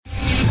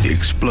The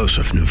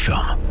explosive new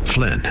film,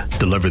 Flynn,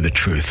 deliver the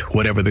truth,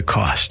 whatever the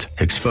cost,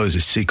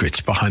 exposes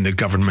secrets behind the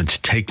government's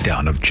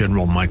takedown of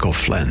General Michael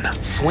Flynn.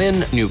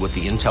 Flynn knew what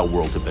the intel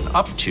world had been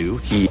up to.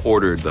 He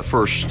ordered the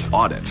first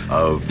audit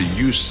of the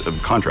use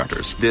of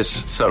contractors.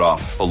 This set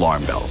off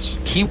alarm bells.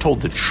 He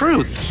told the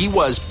truth. He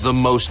was the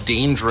most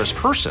dangerous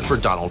person for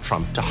Donald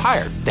Trump to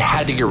hire. They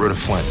had to get rid of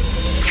Flynn.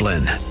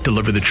 Flynn,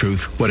 deliver the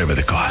truth, whatever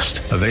the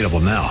cost. Available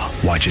now.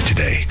 Watch it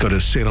today. Go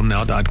to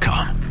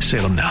salemnow.com.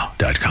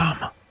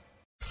 salemnow.com.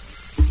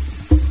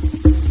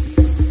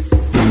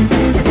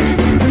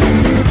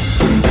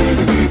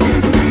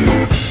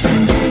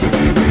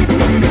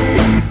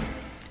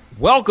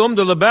 Welcome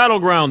to the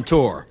Battleground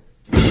Tour.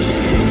 And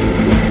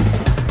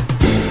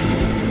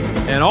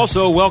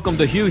also welcome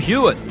to Hugh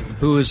Hewitt,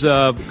 who is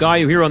a guy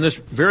you hear on this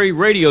very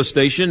radio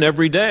station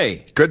every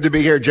day. Good to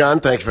be here,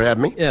 John. Thanks for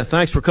having me. Yeah,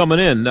 thanks for coming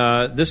in.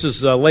 This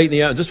is late in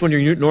the hour. Is this when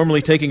you're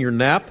normally taking your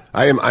nap?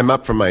 I'm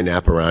up from my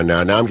nap around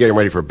now. Now I'm getting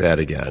ready for bed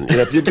again. You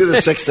know, if you do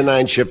the 6 to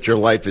 9 shift, your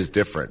life is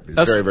different.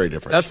 It's very, very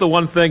different. That's the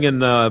one thing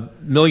in a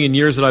million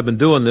years that I've been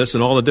doing this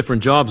and all the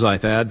different jobs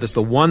I've had. That's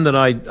the one that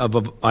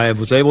I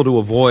was able to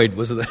avoid.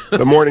 Was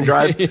the morning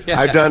drive? Yeah.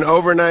 I've done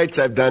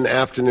overnights, I've done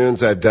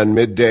afternoons, I've done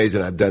middays,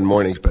 and I've done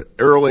mornings. But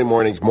early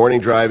mornings, morning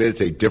drive,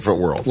 it's a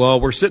different world. Well,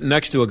 we're sitting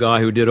next to a guy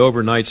who did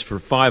overnights for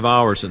 5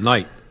 hours a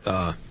night,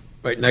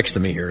 right next to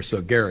me here.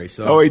 So Gary.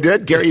 Oh, he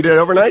did? Gary, you did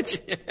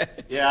overnights?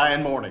 Yeah,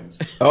 and mornings.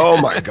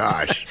 Oh my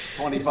gosh.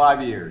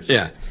 25 years.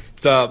 Yeah.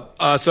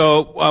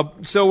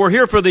 So we're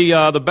here for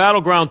the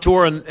Battleground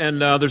Tour,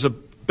 and there's a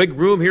big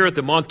room here at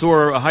the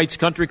Montour Heights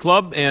Country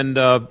Club, and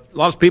a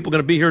lot of people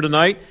going to be here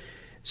tonight.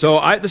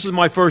 So this is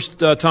my first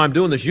time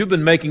doing this. You've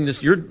been making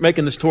this. You're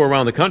making this tour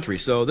around the country.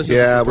 So this is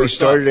yeah. We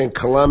started in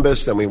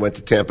Columbus, then we went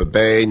to Tampa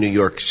Bay, New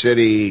York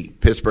City,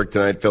 Pittsburgh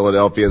tonight,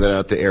 Philadelphia, then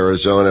out to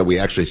Arizona. We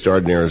actually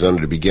started in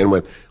Arizona to begin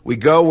with. We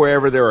go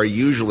wherever there are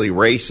usually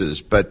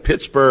races, but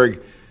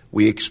Pittsburgh,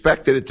 we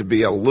expected it to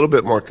be a little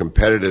bit more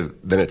competitive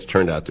than it's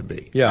turned out to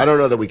be. Yeah. I don't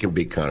know that we can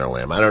beat Conor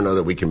Lamb. I don't know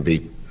that we can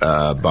beat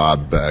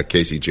Bob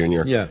Casey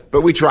Jr. Yeah. But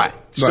we try.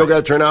 Still Right. got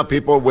to turn out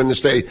people, win the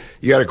state.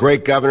 You got a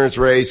great governor's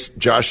race.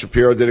 Josh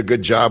Shapiro did a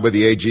good job with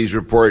the AG's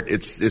report.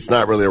 It's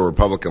not really a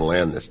Republican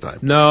land this time.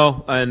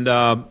 No, and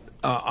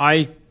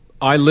I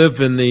live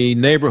in the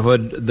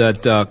neighborhood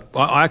that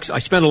I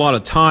spend a lot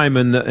of time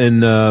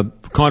in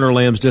Conor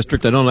Lamb's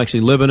district. I don't actually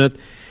live in it.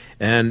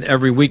 And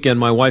every weekend,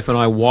 my wife and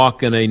I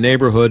walk in a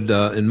neighborhood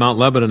in Mount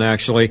Lebanon,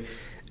 actually,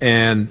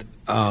 and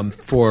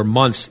for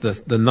months,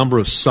 the number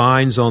of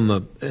signs in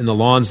the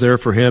lawns there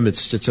for him,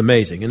 it's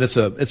amazing, and it's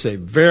a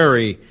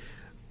very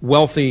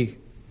wealthy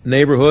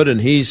neighborhood, and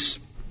he's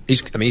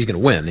going to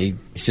win.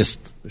 He's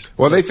just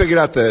well. They figured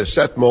out that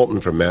Seth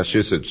Moulton from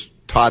Massachusetts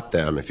taught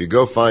them if you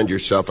go find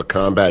yourself a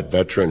combat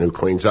veteran who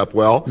cleans up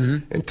well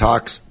and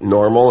talks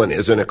normal and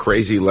isn't a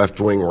crazy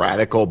left-wing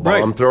radical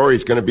bomb thrower,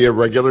 he's going to be a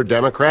regular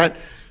Democrat.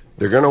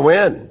 They're going to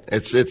win.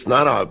 It's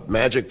not a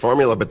magic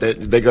formula, but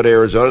they go to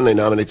Arizona and they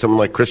nominate someone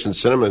like Kristen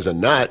Sinema as a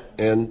nut,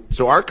 and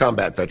so our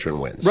combat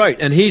veteran wins.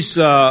 Right, and he's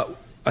I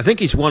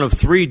think he's one of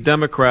 3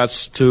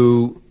 Democrats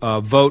to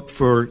vote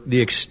for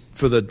the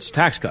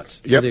tax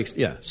cuts. Yep.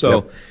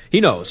 So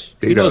he knows.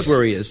 He knows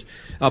where he is.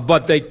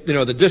 But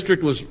the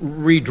district was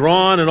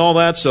redrawn and all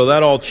that, so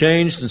that all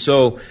changed, and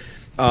so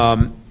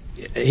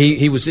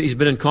he's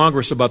been in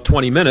Congress about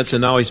 20 minutes,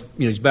 and now he's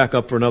back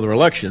up for another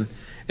election.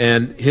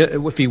 And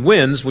if he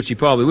wins, which he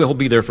probably will, he'll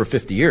be there for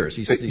 50 years.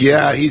 He's going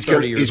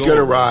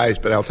to rise.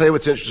 But I'll tell you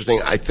what's interesting.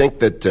 I think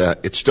that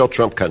it's still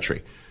Trump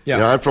country. Yeah.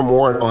 You know, I'm from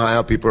Warren,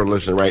 Ohio. People are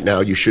listening right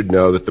now. You should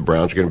know that the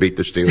Browns are going to beat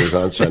the Steelers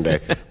on Sunday.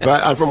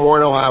 But I'm from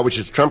Warren, Ohio, which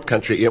is Trump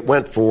country. It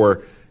went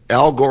for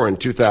Al Gore in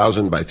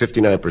 2000 by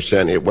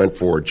 59%. It went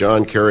for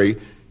John Kerry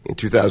in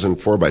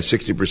 2004 by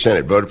 60%.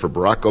 It voted for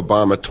Barack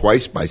Obama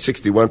twice by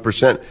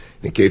 61%. And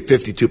it gave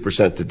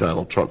 52% to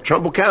Donald Trump.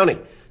 Trumbull County.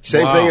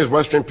 Same thing as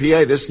Western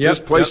PA. This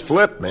place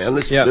flipped, man.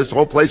 This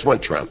whole place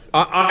went Trump.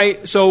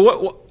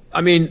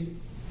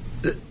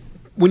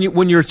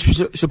 When you're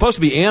supposed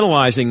to be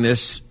analyzing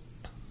this,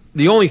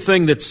 the only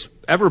thing that's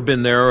ever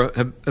been there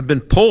have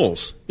been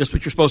polls. Just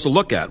what you're supposed to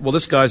look at. Well,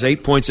 this guy's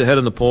 8 points ahead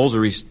in the polls,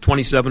 or he's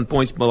 27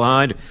 points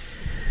behind.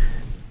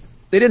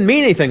 They didn't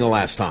mean anything the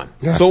last time.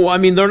 Yeah. So,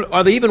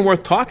 are they even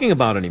worth talking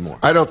about anymore?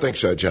 I don't think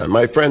so, John.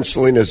 My friend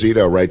Selena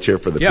Zito writes here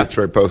for the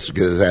Pittsburgh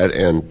Post-Gazette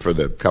and for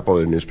the couple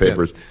of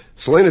newspapers. Yeah.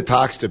 Selena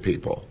talks to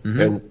people,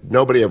 and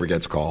nobody ever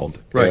gets called.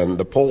 Right. And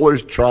the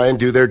pollers try and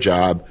do their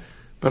job,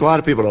 but a lot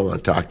of people don't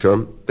want to talk to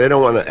them. They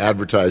don't want to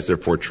advertise they're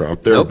for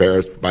Trump. They're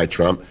embarrassed by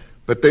Trump,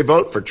 but they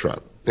vote for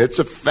Trump. It's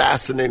a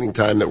fascinating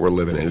time that we're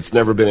living in. It's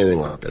never been anything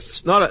like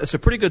this. It's a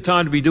pretty good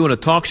time to be doing a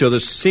talk show. There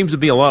seems to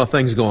be a lot of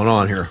things going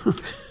on here.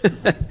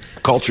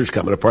 Culture's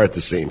coming apart at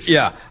the seams.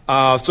 Yeah.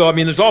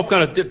 There's all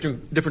kind of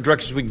different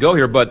directions we can go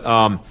here. But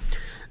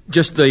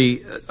just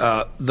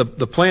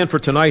the plan for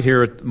tonight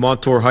here at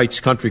Montour Heights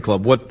Country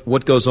Club.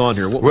 What goes on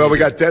here? Well, we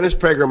got Dennis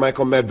Prager,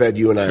 Michael Medved,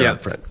 you and I are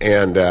up front.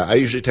 And I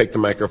usually take the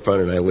microphone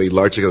and I lead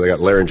largely because I got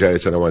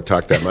laryngitis, so I don't want to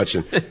talk that much.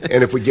 And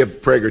if we give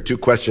Prager 2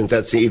 questions,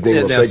 that's the evening.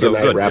 We'll say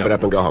goodnight, wrap it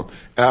up, and go home.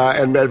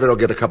 And Medved will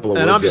get a couple of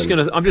words. And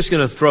I'm just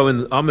going to throw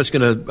in. I'm just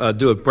going to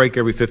do a break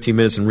every 15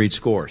 minutes and read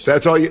scores.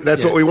 That's all.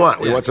 That's what we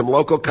want. We want some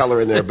local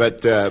color in there.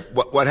 But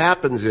what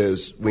happens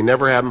is we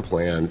never have them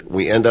planned.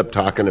 We end up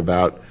talking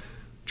about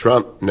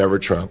Trump, never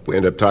Trump. We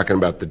end up talking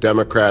about the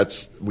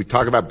Democrats. We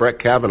talk about Brett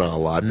Kavanaugh a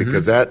lot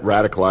because that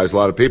radicalized a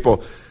lot of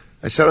people.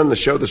 I said on the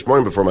show this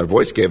morning before my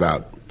voice gave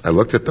out, I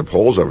looked at the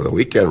polls over the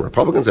weekend.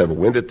 Republicans have a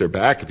wind at their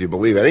back. If you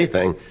believe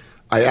anything,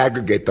 I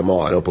aggregate them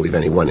all. I don't believe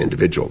any one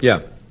individual.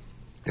 Yeah.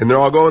 And they're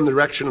all going in the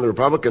direction of the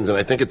Republicans, and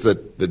I think it's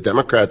that the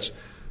Democrats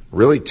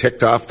really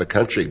ticked off the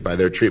country by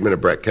their treatment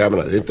of Brett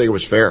Kavanaugh. They didn't think it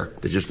was fair.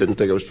 They just didn't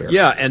think it was fair.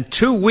 Yeah, and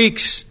 2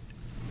 weeks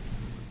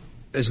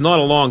is not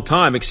a long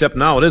time, except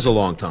now it is a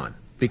long time.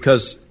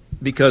 Because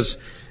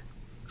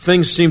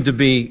things seem to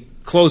be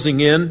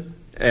closing in,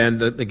 and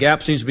the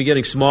gap seems to be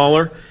getting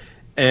smaller,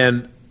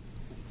 and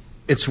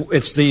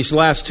it's these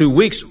last 2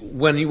 weeks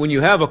when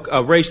you have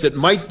a race that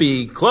might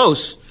be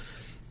close.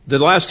 The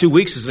last 2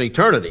 weeks is an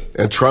eternity.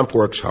 And Trump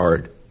works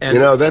hard. And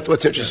that's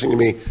what's interesting to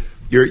me.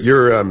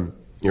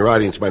 Your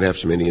audience might have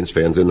some Indians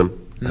fans in them.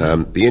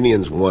 Mm-hmm. The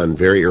Indians won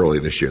very early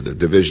this year. The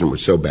division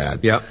was so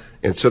bad,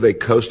 and so they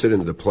coasted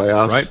into the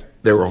playoffs. Right.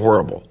 They were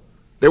horrible.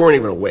 They weren't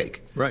even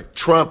awake. Right.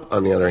 Trump,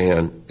 on the other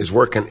hand, is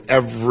working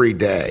every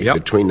day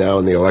between now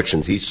and the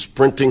elections. He's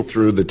sprinting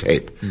through the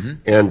tape. Mm-hmm.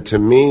 And to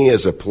me,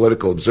 as a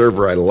political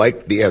observer, I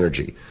like the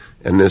energy.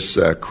 And this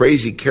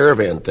crazy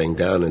caravan thing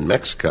down in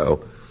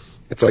Mexico,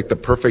 it's like the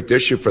perfect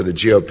issue for the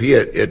GOP.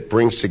 It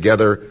brings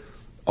together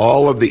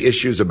all of the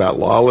issues about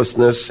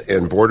lawlessness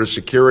and border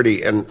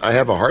security. And I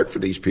have a heart for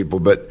these people,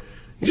 but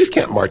you just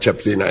can't march up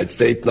to the United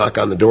States, knock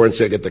on the door, and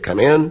say, get to come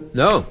in.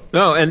 No.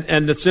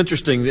 And it's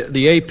interesting.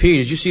 The AP,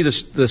 did you see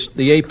this?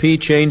 The AP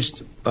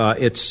changed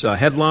its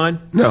headline?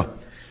 No.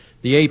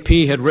 The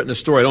AP had written a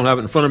story, I don't have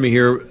it in front of me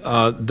here,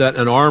 that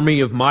an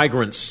army of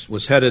migrants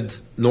was headed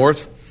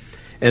north.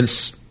 And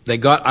they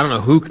got, I don't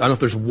know if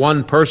there's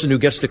one person who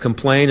gets to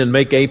complain and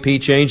make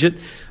AP change it,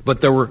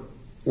 but there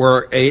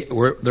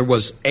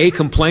was a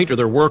complaint, or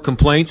there were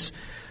complaints,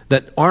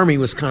 that army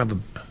was kind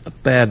of a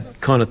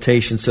bad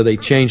connotation, so they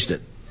changed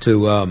it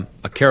to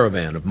a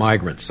caravan of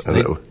migrants.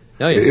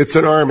 It's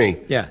an army.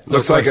 Yeah,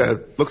 looks like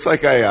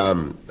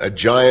a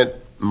giant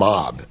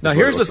mob. Now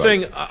here's the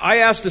thing. I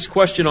asked this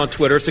question on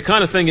Twitter. It's the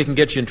kind of thing that can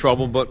get you in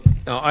trouble, but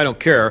I don't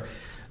care.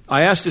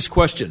 I asked this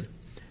question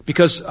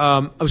because I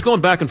was going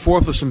back and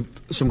forth with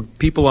some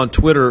people on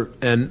Twitter,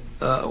 and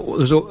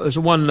there's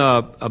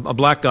a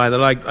black guy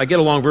that I get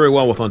along very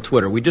well with on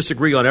Twitter. We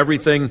disagree on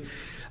everything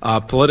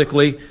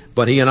politically,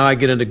 but he and I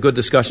get into good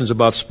discussions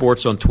about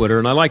sports on Twitter,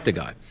 and I like the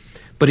guy.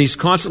 But he's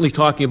constantly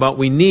talking about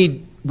we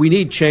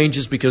need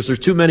changes because there's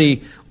too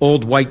many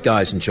old white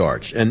guys in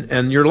charge.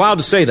 And you're allowed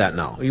to say that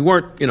now. You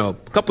weren't, a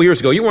couple of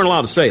years ago, you weren't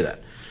allowed to say that.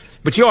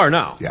 But you are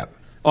now,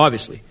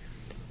 obviously.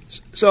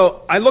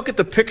 So I look at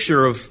the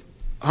picture of,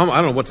 I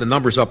don't know what the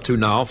number's up to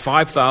now,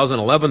 5,000,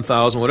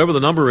 11,000, whatever the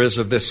number is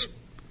of this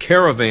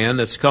caravan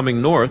that's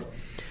coming north.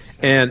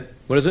 And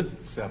what is it?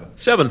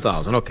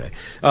 7,000, okay.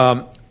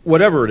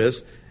 Whatever it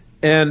is.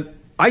 And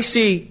I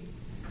see,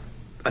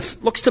 it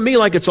looks to me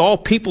like it's all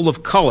people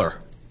of color,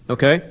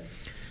 okay?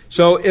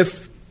 So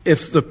if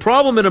the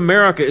problem in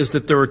America is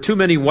that there are too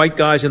many white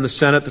guys in the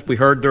Senate that we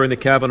heard during the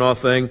Kavanaugh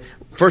thing,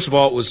 first of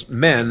all, it was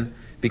men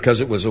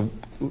because it was a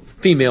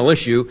female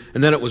issue,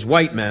 and then it was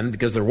white men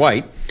because they're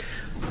white.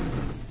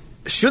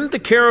 Shouldn't the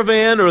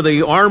caravan or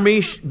the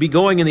army be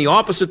going in the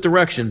opposite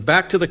direction,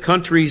 back to the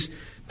countries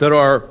that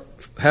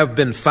have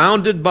been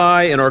founded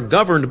by and are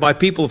governed by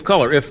people of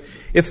color?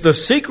 If the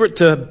secret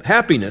to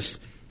happiness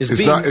is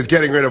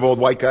getting rid of old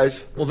white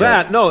guys? Well,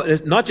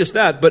 not just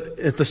that, but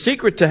if the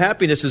secret to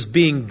happiness is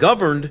being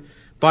governed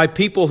by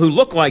people who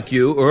look like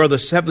you or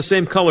have the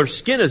same color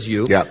skin as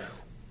you,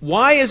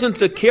 why isn't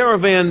the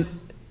caravan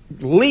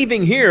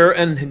leaving here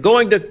and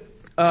going to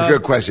it's a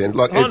good question.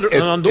 Look,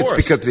 it's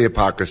because the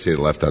hypocrisy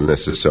left on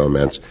this is so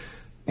immense.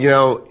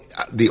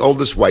 The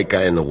oldest white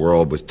guy in the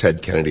world was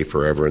Ted Kennedy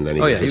forever, and then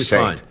he was a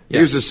saint. Fine. Yeah.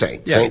 He was a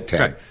saint, Saint Ted.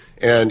 Right.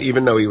 And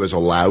even though he was a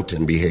lout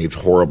and behaved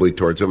horribly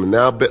towards him, and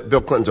now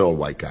Bill Clinton's an old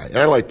white guy. And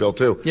I like Bill,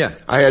 too. Yeah.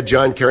 I had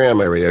John Kerry on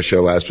my radio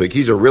show last week.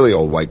 He's a really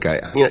old white guy.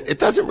 It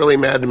doesn't really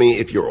matter to me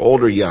if you're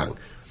old or young.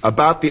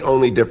 About the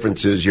only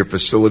difference is your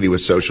facility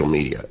with social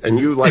media. And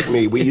you, like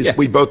me,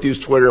 we both use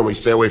Twitter and we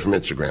stay away from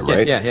Instagram,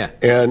 right? Yeah.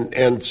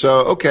 And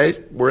so, okay,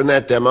 we're in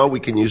that demo. We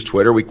can use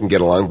Twitter. We can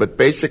get along. But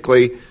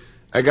basically,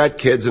 I got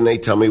kids and they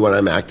tell me when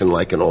I'm acting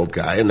like an old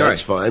guy, and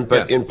that's fine.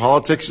 But in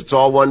politics, it's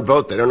all one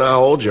vote. They don't know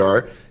how old you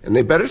are, and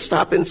they better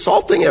stop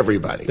insulting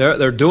everybody.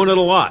 They're doing it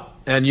a lot.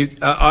 And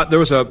there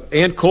was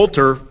Ann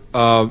Coulter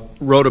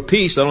wrote a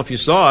piece. I don't know if you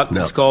saw it.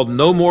 No. It's called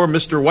 "No More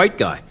Mr. White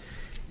Guy."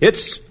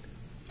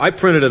 I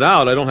printed it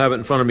out. I don't have it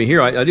in front of me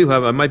here. I do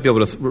have. I might be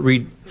able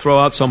to throw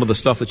out some of the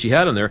stuff that she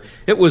had in there.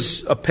 It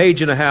was a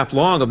page and a half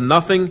long of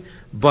nothing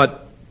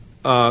but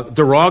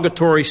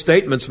derogatory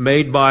statements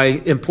made by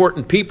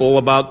important people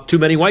about too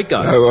many white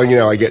guys. Oh,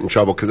 well, I get in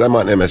trouble because I'm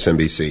on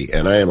MSNBC,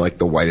 and I am like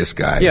the whitest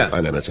guy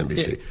on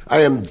MSNBC. Yeah.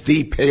 I am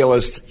the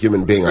palest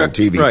human being on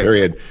TV,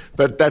 period.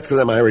 But that's because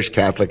I'm Irish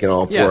Catholic and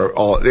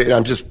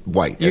I'm just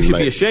white. You should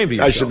be ashamed of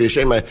yourself. I should be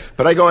ashamed of myself.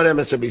 But I go on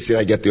MSNBC, and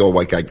I get the old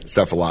white guy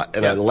stuff a lot.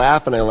 And I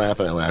laugh and I laugh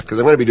and I laugh because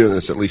I'm going to be doing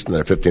this at least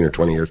another 15 or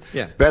 20 years.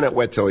 Yeah. Bennett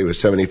went till he was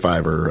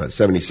 75 or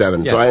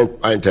 77. Yeah. So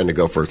I intend to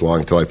go for as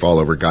long until I fall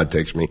over, God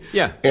takes me.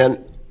 Yeah.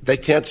 And they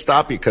can't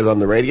stop you because on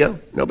the radio,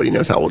 nobody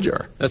knows how old you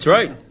are. That's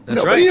right.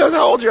 Nobody knows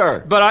how old you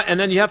are. But and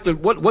then you have to.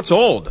 What's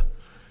old?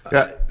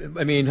 Yeah.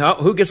 I mean,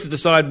 who gets to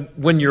decide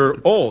when you're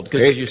old?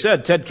 Because as you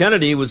said, Ted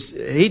Kennedy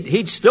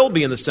he'd still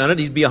be in the Senate.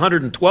 He'd be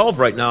 112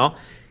 right now.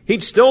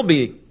 He'd still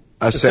be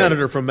a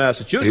senator from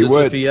Massachusetts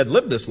if he had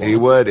lived this long. He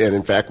would, and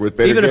in fact, Ruth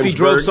Bader Ginsburg. Even if he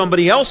drove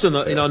somebody else in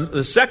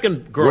the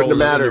second girl wouldn't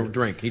matter.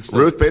 Drink.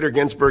 Ruth Bader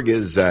Ginsburg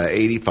is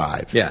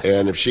 85. Yeah.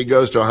 And if she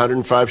goes to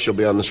 105, she'll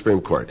be on the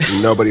Supreme Court.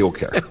 Nobody will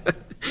care.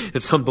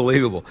 It's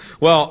unbelievable.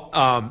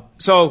 Well,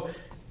 so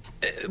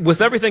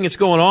with everything that's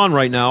going on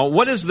right now,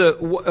 what is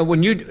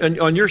when you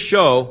on your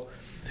show?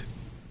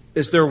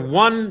 Is there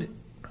one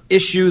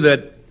issue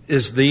that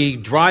is the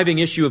driving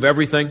issue of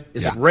everything?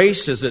 Is it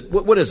race? Is it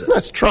what is it?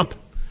 That's Trump.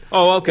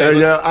 Oh,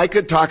 okay. I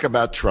could talk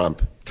about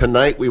Trump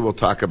tonight. We will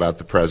talk about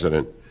the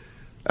president.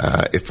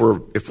 If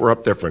we're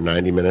up there for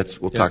 90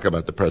 minutes, we'll talk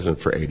about the president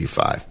for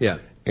 85. Yeah.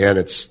 And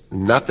it's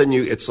nothing.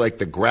 It's like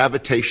the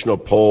gravitational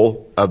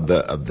pull of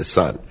the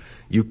sun.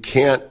 You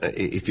can't,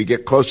 if you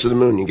get close to the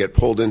moon, you get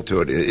pulled into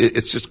it.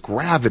 It's just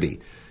gravity.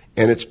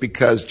 And it's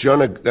because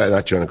John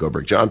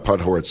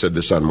Podhoretz said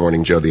this on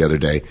Morning Joe the other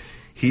day.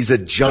 He's a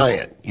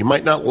giant. You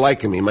might not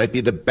like him. He might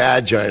be the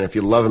bad giant. If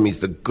you love him,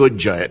 he's the good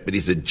giant, but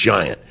he's a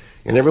giant.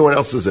 And everyone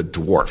else is a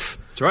dwarf.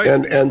 That's right.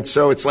 And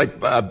so it's like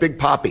Big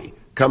Papi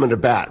coming to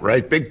bat,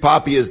 right? Big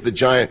Papi is the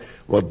giant.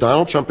 Well,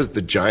 Donald Trump is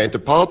the giant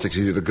of politics.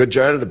 He's either the good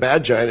giant or the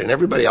bad giant, and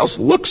everybody else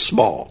looks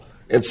small.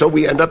 And so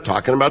we end up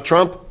talking about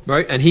Trump.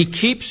 Right, and he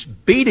keeps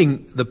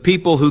beating the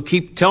people who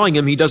keep telling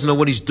him he doesn't know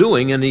what he's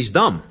doing and he's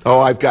dumb. Oh,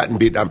 I've gotten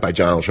beaten up by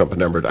Donald Trump a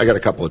number. I got a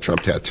couple of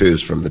Trump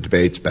tattoos from the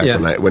debates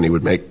back when he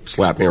would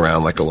slap me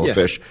around like a little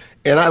fish.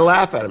 And I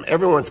laugh at him.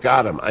 Everyone's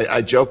got them.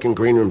 I joke in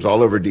green rooms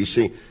all over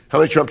D.C. How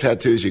many Trump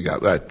tattoos you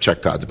got?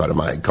 Chuck Todd's about a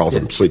mine. He calls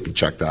them Sleepy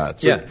Chuck Todd.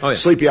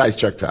 Sleepy Eyes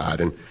Chuck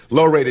Todd and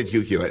low-rated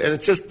Hugh Hewitt. And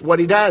it's just what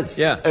he does.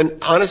 Yeah. And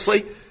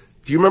honestly,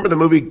 do you remember the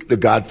movie The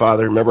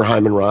Godfather? Remember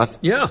Hyman Roth?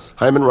 Yeah.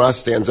 Hyman Roth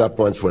stands up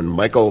once when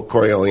Michael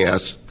Corleone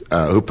asks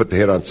who put the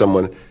hit on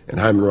someone, and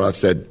Hyman Roth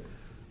said,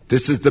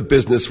 "This is the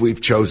business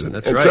we've chosen."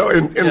 That's and right. So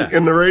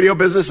in the radio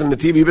business and the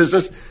TV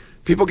business,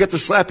 people get to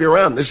slap you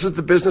around. This is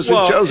the business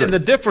we've chosen. And the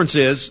difference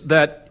is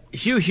that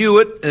Hugh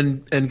Hewitt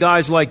and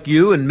guys like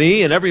you and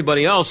me and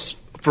everybody else,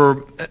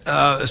 for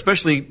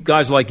especially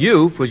guys like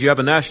you, because you have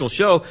a national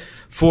show,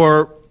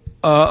 for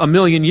a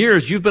million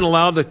years, you've been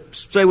allowed to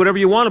say whatever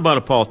you want about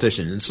a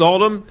politician.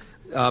 Insult him,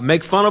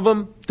 make fun of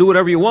him, do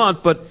whatever you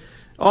want, but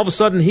all of a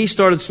sudden he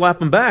started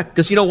slapping back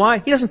because you know why?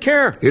 He doesn't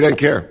care. He doesn't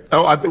care.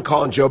 Oh, I've been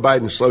calling Joe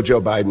Biden slow Joe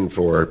Biden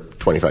for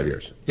 25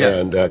 years. Yeah.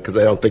 And because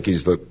I don't think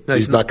he's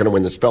not going to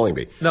win the spelling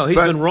bee. No, he's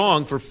been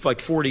wrong for like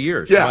 40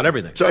 years about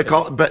everything. So I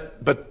call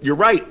but you're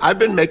right. I've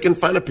been making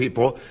fun of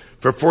people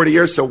for 40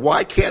 years, so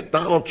why can't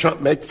Donald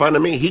Trump make fun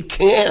of me? He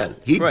can.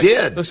 He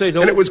did.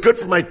 And it was good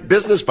for my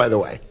business, by the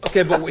way.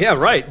 Okay, but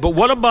right. But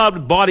what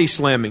about body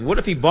slamming? What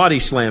if he body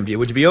slammed you?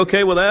 Would you be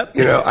okay with that?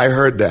 I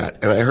heard that,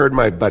 and I heard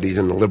my buddies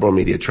in the liberal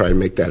media try and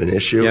make that an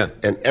issue,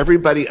 and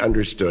everybody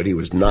understood he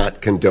was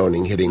not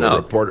condoning hitting a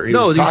reporter. He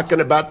was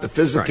talking about the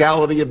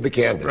physicality of the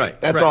candidate. Right.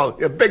 That's all.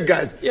 Big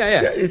guys.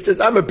 Yeah. It's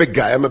just, I'm a big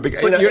guy.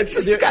 It's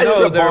just, the guy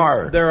is a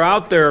bar. They're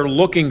out there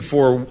looking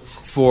for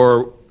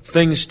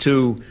things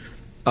to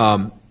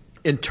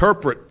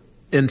interpret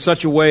in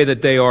such a way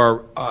that they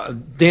are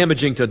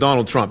damaging to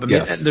Donald Trump. I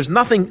mean,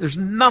 there's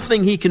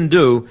nothing he can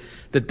do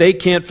that they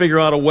can't figure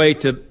out a way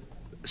to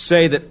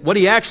say that what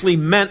he actually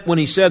meant when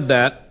he said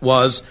that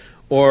was,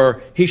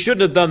 or he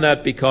shouldn't have done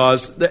that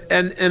because,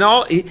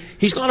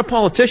 he's not a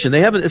politician.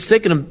 It's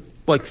taken him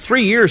like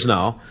 3 years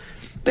now.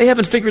 They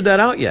haven't figured that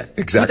out yet.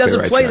 Exactly. He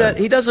doesn't play that.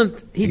 He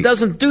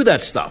doesn't do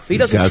that stuff. He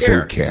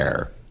doesn't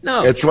care.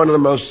 No. It's one of the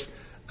most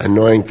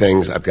annoying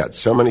things. I've got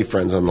so many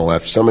friends on the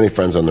left, so many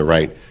friends on the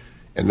right,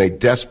 and they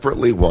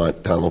desperately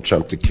want Donald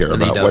Trump to care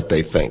about what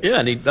they think. Yeah,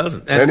 and he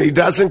doesn't. And he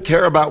doesn't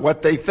care about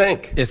what they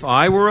think. If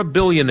I were a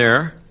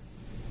billionaire,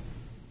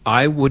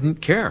 I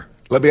wouldn't care.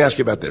 Let me ask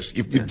you about this.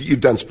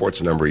 You've done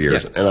sports a number of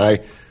years,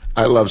 and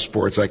I love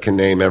sports. I can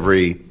name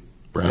every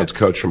Browns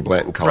coach from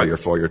Blanton, Collier,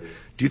 Foyer.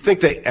 Do you think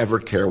they ever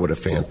care what a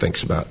fan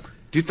thinks about?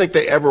 Do you think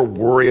they ever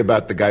worry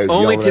about the guy who's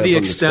only yelling to at the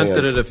them extent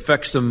that it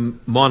affects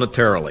them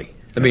monetarily?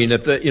 I mean,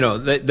 if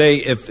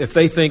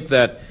they think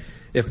that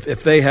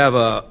if they have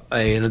an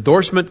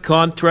endorsement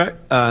contract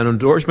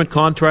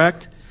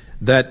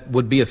that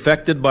would be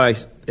affected by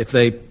if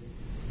they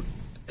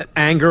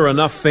anger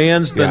enough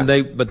fans, then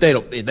they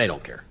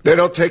don't care. They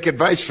don't take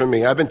advice from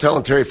me. I've been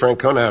telling Terry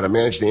Francona how to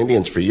manage the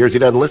Indians for years. He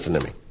doesn't listen to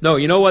me. No,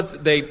 you know what?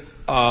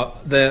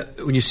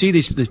 When you see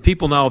these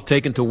people now have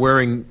taken to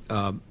wearing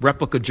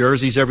replica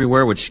jerseys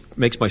everywhere, which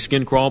makes my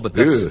skin crawl, but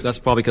that's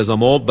probably because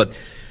I'm old. But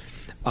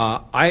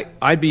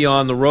I'd be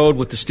on the road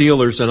with the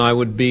Steelers, and I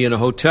would be in a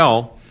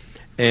hotel,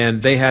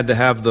 and they had to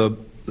have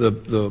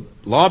the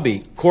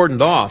lobby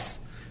cordoned off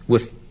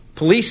with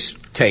police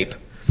tape.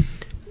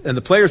 And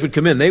the players would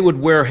come in. They would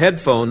wear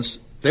headphones.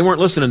 They weren't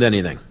listening to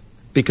anything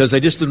because they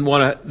just didn't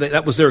want to.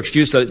 That was their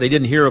excuse. That they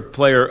didn't hear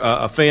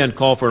a fan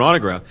call for an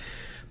autograph.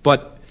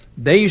 But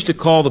they used to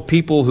call the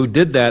people who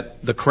did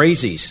that the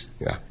crazies.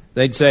 Yeah.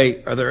 They'd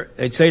say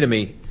to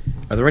me,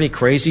 "Are there any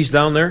crazies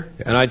down there?"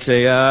 Yeah. And I'd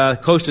say,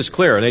 "Coast is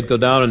clear." And they'd go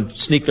down and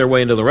sneak their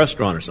way into the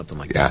restaurant or something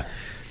like that.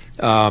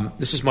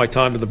 This is my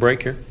time to the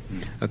break here.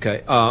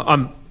 Okay.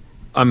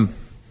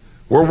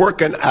 We're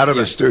working out of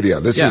a studio.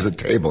 This is a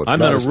table. It's I'm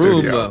not in a room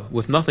studio.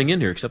 with nothing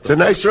in here except. It's a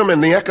nice room,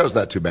 and the echo's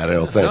not too bad. I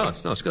don't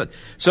think. No, it's good.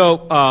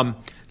 So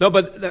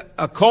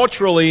but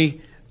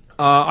culturally,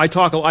 I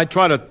try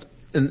to.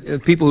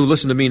 And people who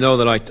listen to me know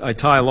that I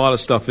tie a lot of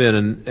stuff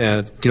in,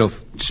 and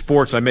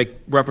sports. I make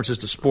references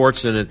to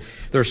sports, and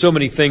there are so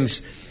many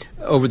things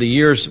over the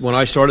years. When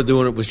I started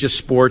doing it was just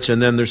sports,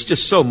 and then there's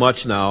just so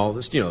much now.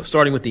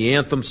 Starting with the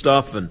anthem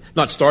stuff, and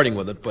not starting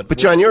with it, but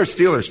John, you're a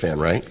Steelers fan,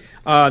 right?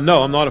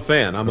 No, I'm not a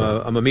fan. I'm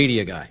a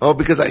media guy. Oh,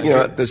 because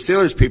the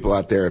Steelers people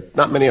out there,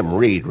 not many of them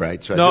read,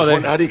 right? So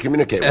how do you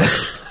communicate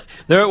with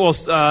them?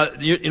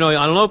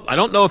 I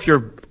don't know if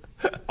you're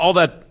all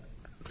that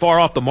far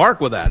off the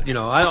mark with that.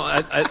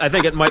 I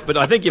think it might, but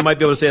I think you might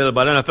be able to say that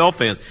about NFL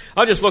fans.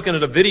 I was just looking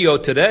at a video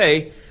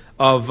today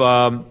of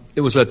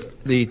it was I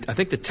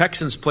think the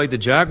Texans played the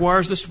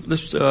Jaguars this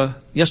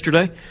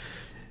yesterday.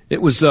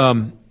 It was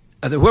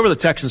whoever the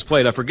Texans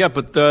played, I forget,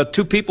 but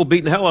two people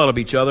beating the hell out of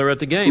each other at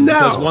the game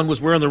because one was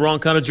wearing the wrong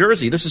kind of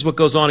jersey. This is what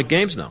goes on at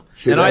games now.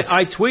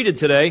 I tweeted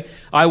today,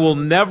 I will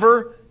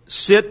never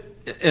sit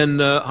in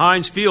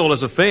Heinz Field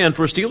as a fan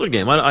for a Steeler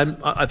game.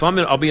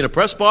 I'll be in a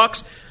press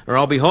box or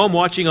I'll be home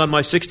watching on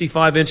my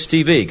 65-inch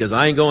TV because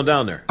I ain't going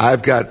down there.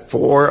 I've got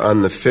 4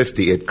 on the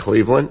 50 at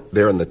Cleveland.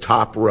 They're in the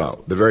top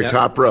row, the very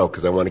top row,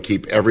 because I want to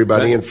keep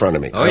everybody in front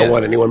of me. I don't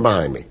want anyone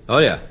behind me. Oh,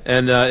 yeah.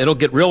 And it'll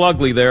get real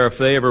ugly there if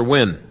they ever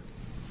win.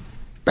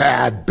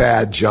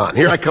 Bad, John.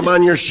 Here I come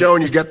on your show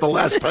and you get the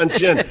last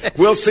punch in.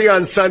 We'll see you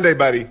on Sunday,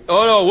 buddy.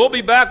 Oh, no, we'll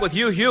be back with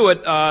Hugh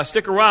Hewitt.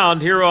 Stick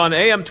around here on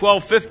AM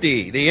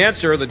 1250. The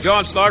Answer, the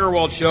John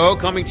Steigerwald Show,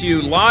 coming to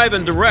you live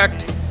and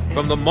direct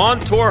from the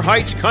Montour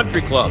Heights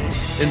Country Club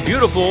in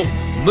beautiful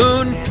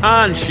Moon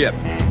Township.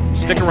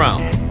 Stick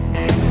around.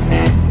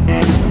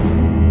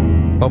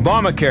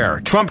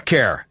 Obamacare, Trump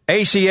Care,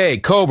 ACA,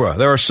 COBRA.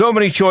 There are so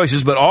many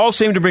choices, but all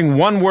seem to bring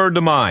one word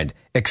to mind: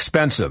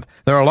 expensive.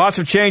 There are lots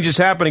of changes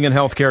happening in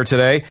healthcare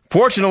today.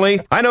 Fortunately,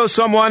 I know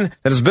someone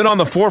that has been on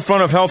the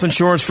forefront of health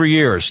insurance for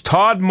years.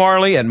 Todd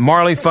Marley at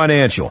Marley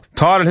Financial.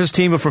 Todd and his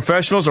team of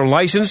professionals are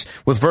licensed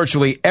with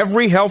virtually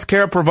every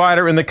healthcare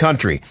provider in the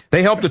country.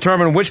 They help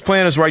determine which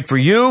plan is right for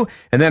you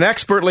and then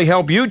expertly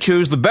help you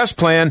choose the best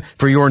plan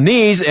for your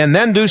needs and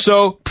then do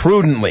so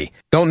prudently.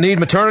 Don't need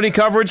maternity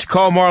coverage?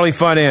 Call Marley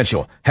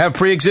Financial. Have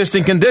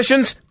pre-existing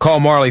conditions? Call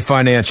Marley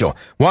Financial.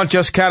 Want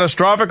just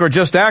catastrophic or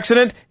just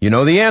accident? You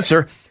know the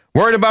answer.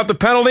 Worried about the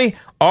penalty?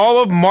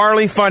 All of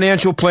Marley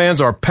Financial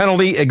plans are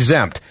penalty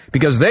exempt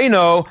because they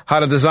know how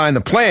to design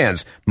the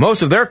plans.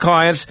 Most of their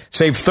clients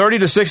save 30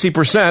 to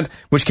 60%,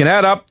 which can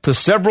add up to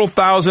several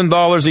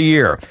 $1,000s a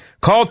year.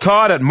 Call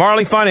Todd at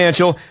Marley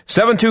Financial,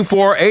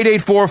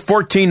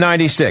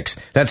 724-884-1496.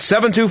 That's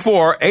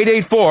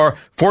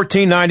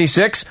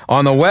 724-884-1496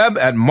 on the web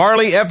at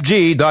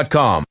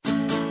marleyfg.com.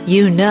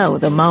 You know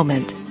the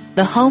moment.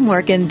 The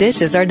homework and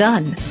dishes are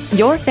done.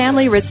 Your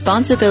family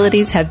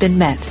responsibilities have been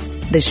met.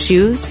 The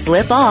shoes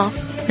slip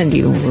off and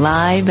you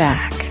lie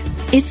back.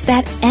 It's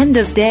that end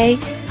of day.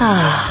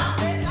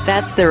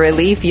 That's the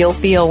relief you'll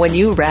feel when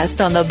you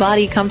rest on the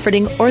body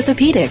comforting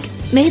orthopedic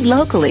made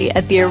locally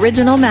at the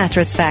Original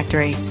Mattress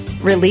Factory.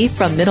 Relief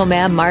from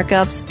middleman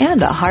markups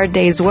and a hard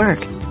day's work.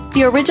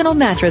 The Original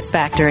Mattress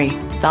Factory.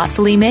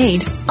 Thoughtfully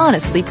made,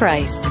 honestly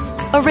priced.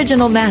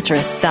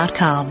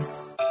 OriginalMattress.com.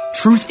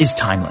 Truth is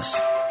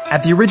timeless.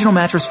 At the Original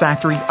Mattress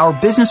Factory, our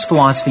business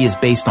philosophy is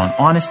based on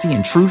honesty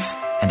and truth,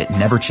 and it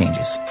never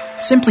changes.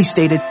 Simply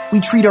stated, we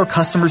treat our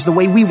customers the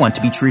way we want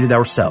to be treated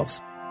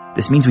ourselves.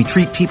 This means we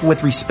treat people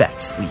with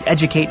respect, we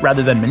educate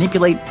rather than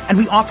manipulate, and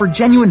we offer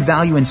genuine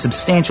value and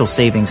substantial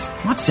savings,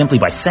 not simply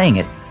by saying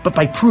it, but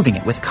by proving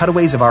it with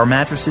cutaways of our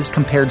mattresses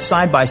compared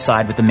side by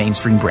side with the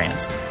mainstream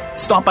brands.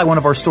 Stop by one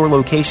of our store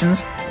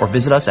locations or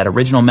visit us at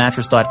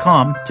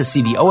originalmattress.com to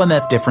see the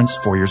OMF difference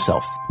for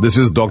yourself. This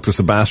is Dr.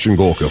 Sebastian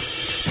Gorka.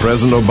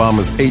 President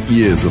Obama's 8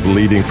 years of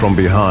leading from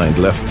behind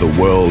left the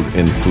world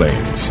in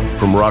flames.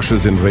 From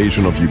Russia's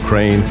invasion of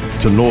Ukraine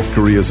to North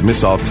Korea's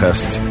missile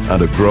tests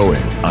and a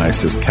growing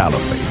ISIS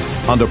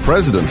caliphate. Under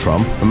President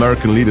Trump,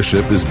 American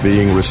leadership is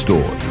being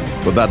restored.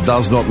 But that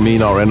does not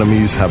mean our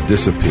enemies have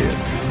disappeared.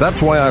 That's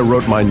why I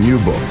wrote my new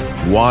book,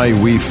 Why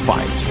We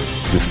Fight,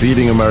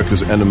 Defeating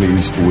America's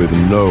Enemies with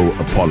No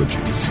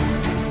Apologies.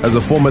 As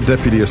a former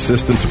deputy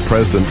assistant to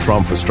President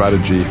Trump for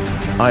strategy,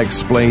 I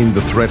explained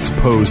the threats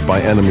posed by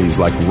enemies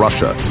like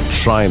Russia,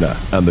 China,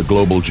 and the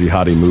global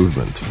jihadi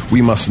movement.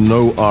 We must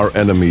know our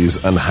enemies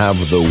and have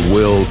the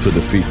will to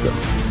defeat them.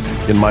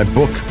 In my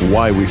book,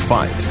 Why We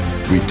Fight,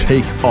 we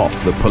take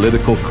off the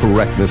political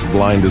correctness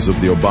blinders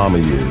of the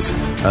Obama years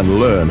and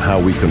learn how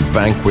we can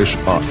vanquish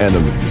our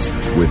enemies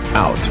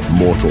without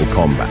mortal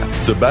combat.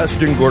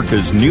 Sebastian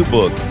Gorka's new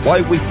book,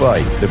 Why We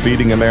Fight,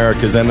 Defeating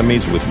America's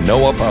Enemies with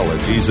No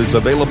Apologies, is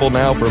available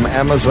now from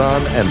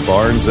Amazon and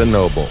Barnes &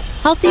 Noble.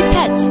 Healthy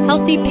pets,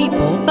 healthy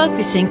people,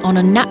 focusing on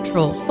a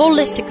natural,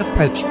 holistic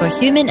approach for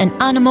human and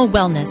animal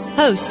wellness.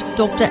 Host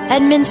Dr.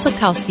 Edmund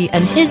Sokalski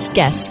and his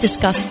guests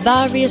discuss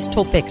various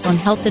topics on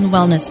health and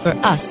wellness for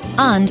us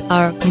and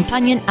our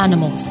companion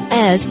animals.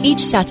 Airs each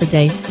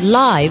Saturday,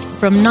 live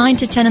from 9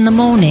 to 10 in the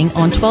morning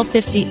on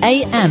 12:50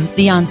 a.m.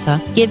 The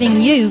Answer,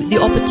 giving you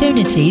the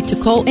opportunity to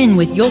call in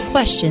with your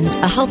questions.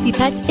 A healthy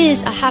pet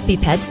is a happy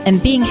pet, and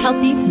being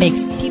healthy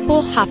makes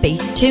people happy.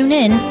 Tune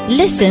in,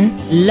 listen,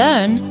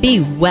 learn,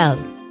 be well.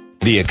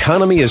 The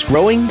economy is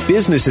growing,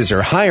 businesses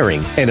are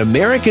hiring, and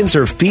Americans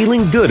are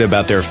feeling good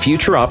about their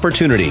future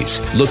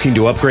opportunities. Looking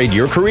to upgrade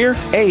your career?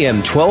 AM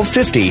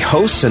 1250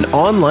 hosts an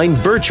online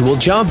virtual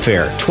job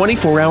fair,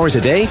 24 hours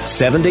a day,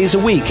 7 days a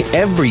week,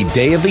 every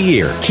day of the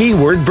year.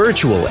 Keyword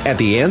virtual at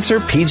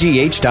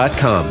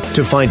theanswerpgh.com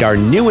to find our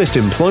newest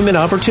employment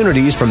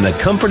opportunities from the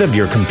comfort of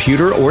your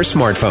computer or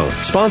smartphone.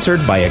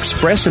 Sponsored by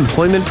Express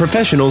Employment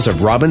Professionals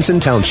of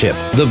Robinson Township.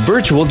 The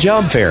virtual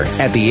job fair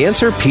at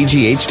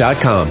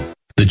theanswerpgh.com.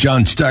 The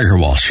John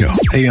Steigerwald Show,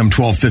 AM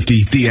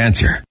 1250, The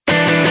Answer.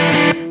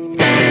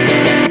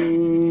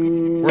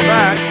 We're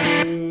back.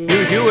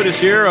 Hugh Hewitt is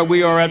here.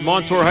 We are at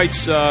Montour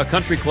Heights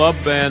Country Club,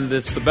 and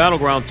it's the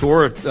Battleground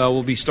Tour.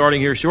 We'll be starting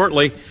here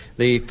shortly.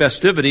 The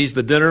festivities,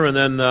 the dinner, and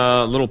then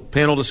a little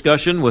panel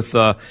discussion with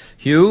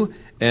Hugh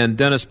and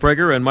Dennis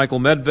Prager and Michael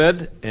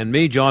Medved and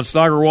me, John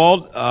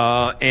Steigerwald.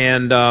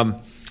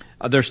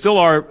 There still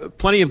are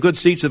plenty of good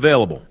seats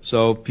available.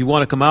 So if you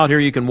want to come out here,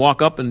 you can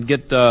walk up and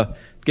get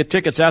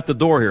tickets at the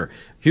door here.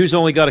 Hugh's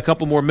only got a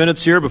couple more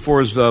minutes here before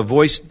his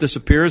voice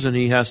disappears and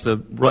he has to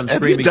run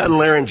screaming. Have you done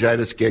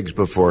laryngitis gigs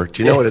before?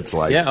 Do you know what it's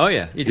like? Yeah, oh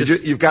yeah.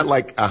 You've got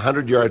like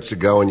 100 yards to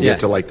go and you get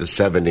to like the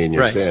 70 and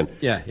you're saying,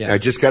 I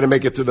just got to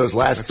make it through those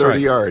last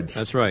 30 yards.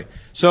 That's right.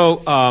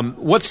 So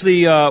what do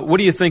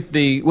you think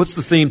what's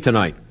the theme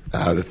tonight?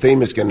 The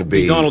theme is going to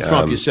be Donald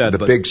Trump, you said. The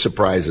big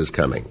surprise is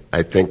coming.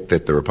 I think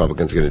that the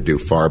Republicans are going to do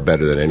far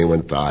better than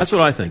anyone thought. That's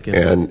what I think.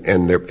 Yeah.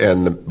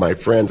 And my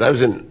friends, I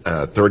was in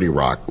 30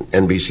 Rock,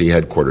 NBC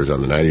headquarters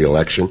on the night of the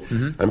election.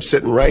 Mm-hmm. I'm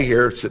sitting right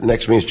here. Sitting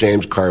next to me is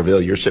James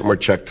Carville. You're sitting where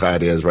Chuck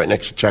Todd is. Right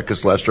next to Chuck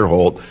is Lester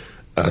Holt.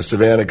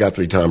 Savannah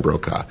Guthrie, Tom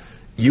Brokaw.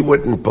 You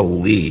wouldn't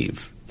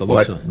believe the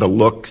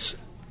looks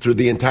through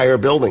the entire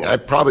building.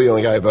 I'm probably the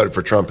only guy who voted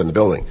for Trump in the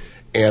building.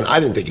 And I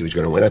didn't think he was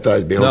going to win. I thought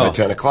he'd be home by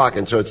 10 o'clock.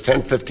 And so it's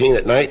 10:15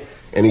 at night,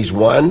 and he's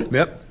won.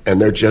 Yep. And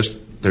they're just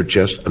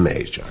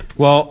amazed, John.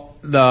 Well,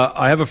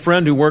 I have a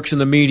friend who works in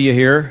the media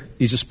here.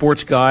 He's a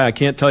sports guy. I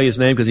can't tell you his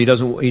name because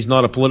he's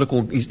not a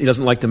political. He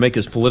doesn't like to make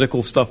his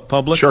political stuff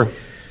public. Sure.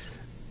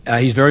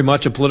 He's very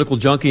much a political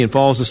junkie and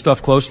follows the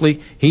stuff closely.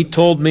 He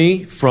told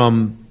me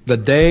from the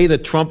day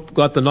that Trump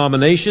got the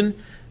nomination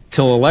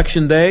till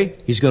Election Day,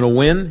 he's going to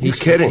win. You're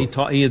kidding.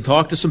 He had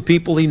talked to some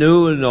people he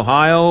knew in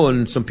Ohio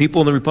and some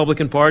people in the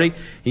Republican Party.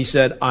 He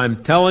said,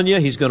 I'm telling you,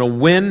 he's going to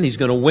win. He's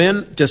going to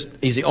win.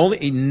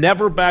 He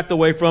never backed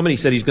away from it. He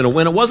said he's going to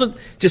win. It wasn't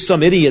just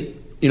some idiot,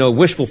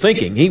 wishful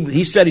thinking.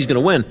 He said he's going to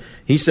win.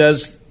 He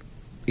said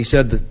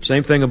the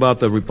same thing about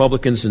the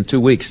Republicans in 2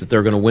 weeks, that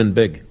they're going to win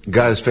big.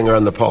 Got his finger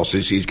on the pulse.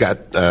 He's got...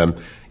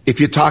 if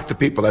you talk to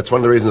people, that's one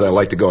of the reasons I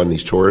like to go on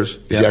these tours.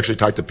 You actually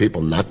talk to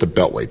people, not the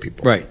Beltway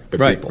people. Right.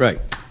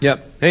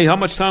 Yep. Hey, how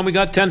much time we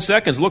got? 10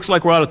 seconds. Looks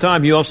like we're out of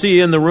time. I'll see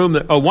you in the room.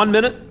 1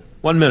 minute?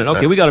 1 minute.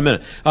 Okay, we got a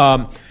minute.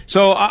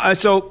 So I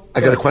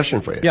got a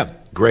question for you. Yeah.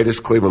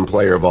 Greatest Cleveland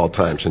player of all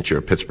time, since you're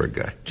a Pittsburgh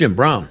guy. Jim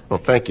Brown. Well,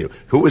 thank you.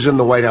 Who was in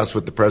the White House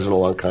with the president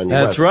along Kanye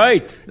West? That's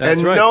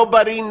right.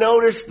 Nobody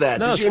noticed that.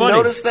 No, Did you funny.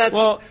 notice that?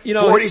 Well,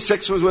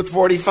 46 was with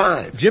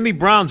 45. Jimmy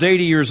Brown's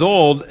 80 years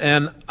old,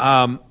 and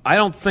I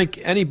don't think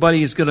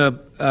anybody is going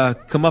to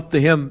come up to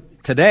him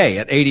today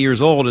at 80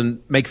 years old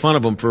and make fun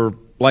of him for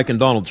liking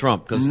Donald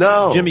Trump. Because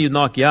Jimmy would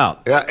knock you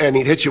out. Yeah, and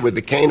he'd hit you with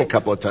the cane a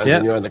couple of times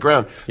when you're on the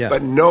ground. Yeah.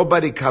 But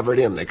nobody covered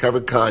him. They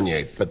covered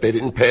Kanye, but they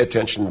didn't pay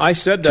attention to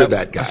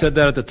that guy. I said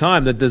that at the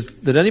time.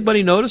 Did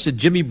anybody notice that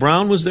Jimmy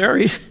Brown was there?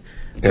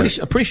 I'm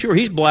pretty sure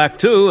he's black,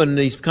 too, and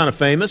he's kind of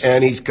famous.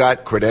 And he's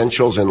got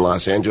credentials in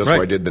Los Angeles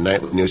where I did the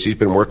nightly news. He's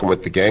been working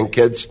with the gang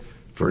kids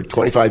for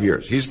 25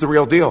 years. He's the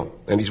real deal,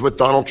 and he's with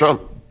Donald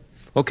Trump.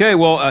 Okay,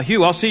 well,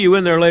 Hugh, I'll see you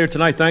in there later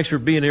tonight. Thanks for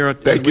being here.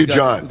 Thank you,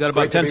 John. We've got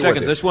about 10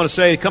 seconds. I just want to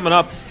say, coming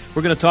up,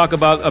 we're going to talk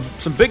about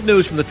some big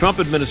news from the Trump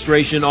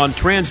administration on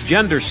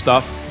transgender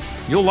stuff.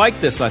 You'll like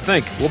this, I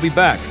think. We'll be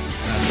back.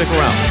 Stick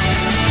around.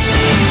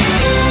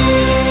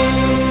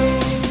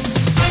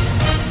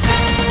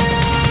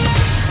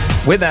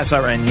 With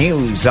SRN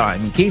News,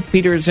 I'm Keith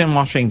Peters in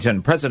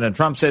Washington. President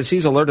Trump says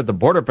he's alerted the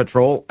Border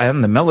Patrol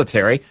and the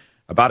military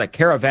about a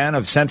caravan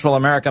of Central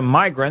American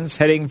migrants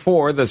heading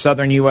for the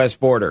southern U.S.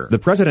 border. The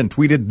president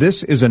tweeted,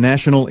 "This is a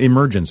national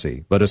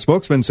emergency," but a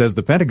spokesman says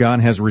the Pentagon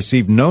has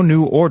received no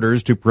new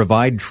orders to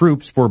provide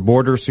troops for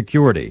border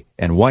security,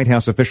 and White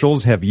House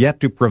officials have yet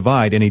to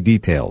provide any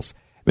details.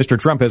 Mr.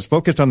 Trump has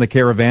focused on the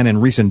caravan in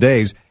recent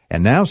days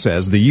and now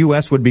says the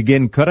U.S. would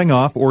begin cutting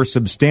off or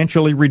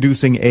substantially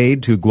reducing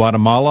aid to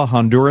Guatemala,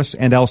 Honduras,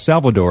 and El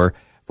Salvador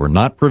for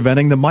not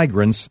preventing the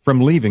migrants from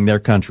leaving their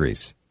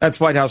countries. That's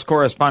White House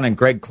correspondent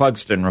Greg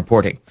Clugston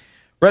reporting.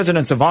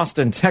 Residents of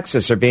Austin,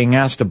 Texas are being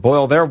asked to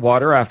boil their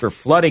water after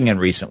flooding in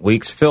recent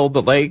weeks filled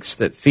the lakes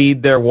that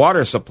feed their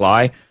water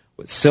supply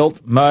with silt,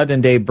 mud,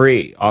 and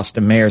debris.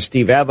 Austin Mayor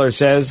Steve Adler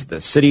says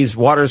the city's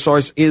water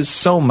source is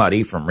so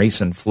muddy from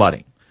recent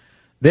flooding.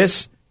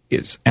 This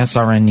is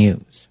SRN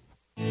News.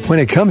 When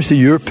it comes to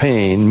your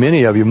pain,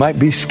 many of you might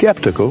be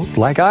skeptical,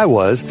 like I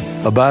was,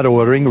 about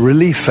ordering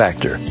Relief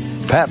Factor.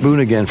 Pat Boone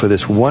again for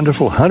this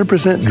wonderful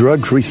 100%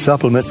 drug-free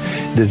supplement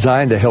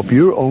designed to help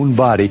your own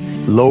body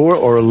lower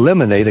or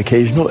eliminate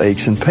occasional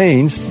aches and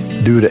pains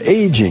due to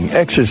aging,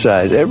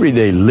 exercise,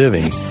 everyday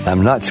living.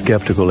 I'm not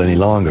skeptical any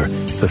longer.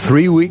 The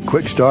 3-week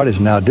quick start is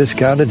now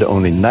discounted to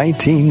only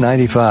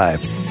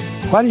 $19.95.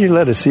 Why don't you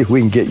let us see if we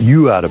can get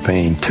you out of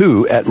pain,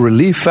 too, at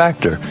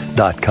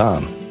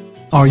ReliefFactor.com.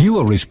 Are you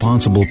a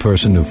responsible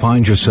person who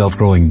finds yourself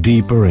growing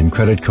deeper in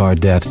credit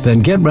card debt? Then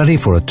get ready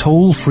for a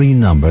toll-free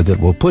number that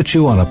will put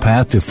you on a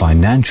path to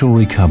financial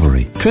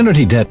recovery.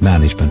 Trinity Debt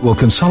Management will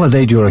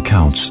consolidate your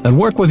accounts and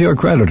work with your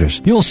creditors.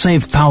 You'll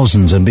save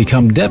thousands and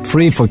become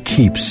debt-free for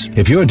keeps.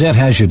 If your debt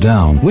has you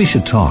down, we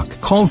should talk.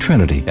 Call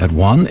Trinity at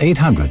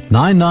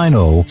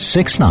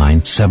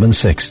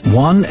 1-800-990-6976.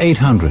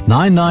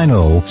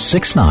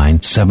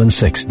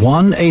 1-800-990-6976.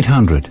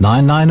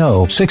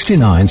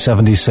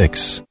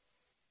 1-800-990-6976.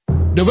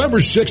 November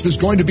 6th is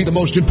going to be the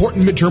most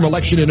important midterm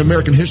election in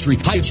American history.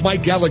 Hi, it's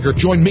Mike Gallagher.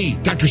 Join me,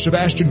 Dr.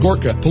 Sebastian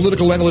Gorka,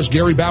 political analyst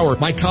Gary Bauer,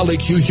 my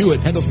colleague Hugh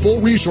Hewitt, and the full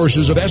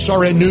resources of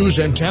SRN News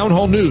and Town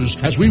Hall News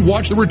as we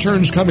watch the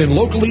returns come in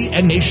locally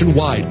and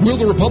nationwide. Will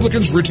the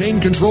Republicans retain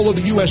control of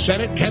the U.S.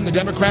 Senate? Can the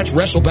Democrats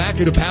wrestle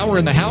back into power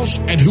in the House?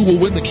 And who will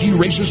win the key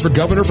races for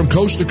governor from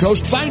coast to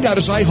coast? Find out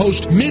as I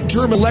host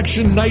Midterm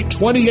Election Night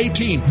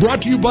 2018,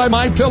 brought to you by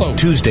MyPillow.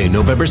 Tuesday,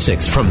 November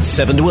 6th from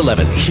 7 to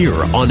 11 here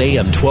on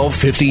AM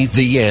 1250,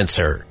 The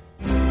Answer.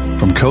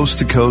 From coast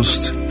to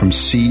coast, from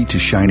sea to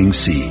shining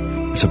sea,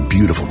 it's a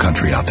beautiful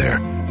country out there.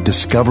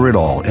 Discover it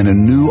all in a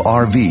new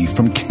RV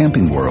from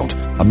Camping World,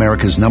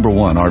 America's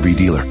 #1 RV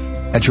dealer.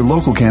 At your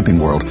local Camping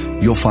World,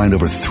 you'll find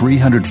over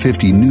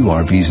 350 new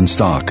RVs in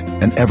stock,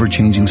 an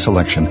ever-changing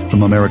selection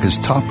from America's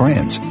top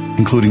brands,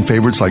 including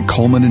favorites like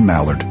Coleman and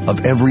Mallard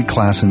of every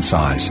class and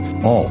size,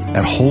 all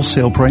at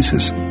wholesale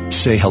prices.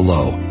 Say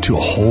hello to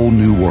a whole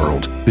new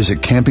world.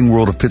 Visit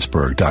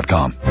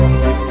campingworldofpittsburgh.com.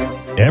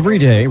 Every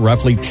day,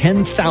 roughly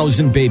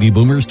 10,000 baby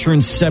boomers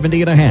turn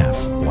 70 and a half.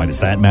 Why does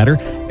that matter?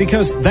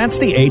 Because that's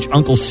the age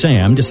Uncle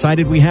Sam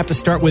decided we have to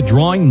start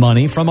withdrawing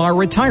money from our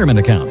retirement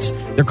accounts.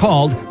 They're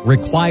called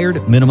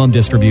Required Minimum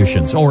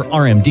Distributions, or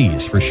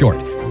RMDs for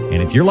short.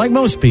 And if you're like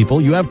most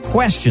people, you have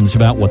questions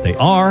about what they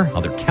are,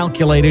 how they're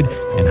calculated,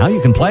 and how you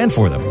can plan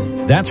for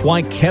them. That's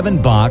why Kevin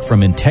Bach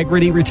from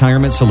Integrity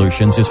Retirement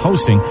Solutions is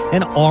hosting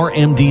an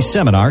RMD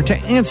seminar to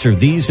answer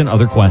these and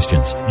other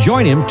questions.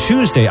 Join him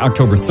Tuesday,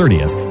 October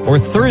 30th or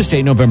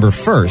Thursday, November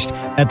 1st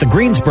at the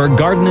Greensburg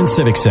Garden and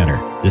Civic Center.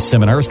 This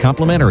seminar is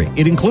complimentary.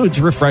 It includes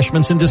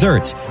refreshments and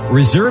desserts.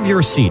 Reserve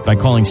your seat by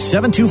calling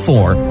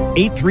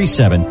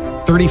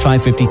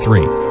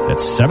 724-837-3553.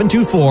 That's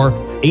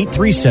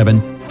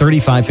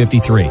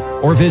 724-837-3553.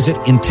 Or visit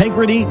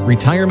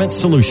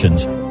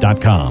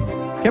IntegrityRetirementSolutions.com.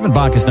 Kevin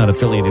Bach is not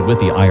affiliated with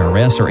the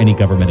IRS or any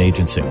government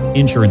agency.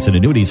 Insurance and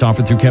annuities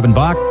offered through Kevin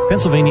Bach,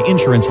 Pennsylvania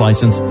Insurance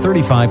License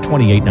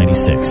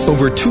 352896.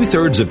 Over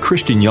 2/3 of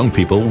Christian young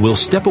people will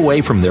step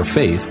away from their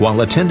faith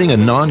while attending a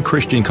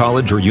non-Christian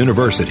college or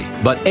university.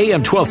 But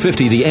AM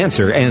 1250 The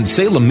Answer and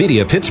Salem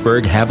Media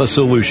Pittsburgh have a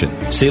solution.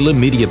 Salem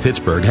Media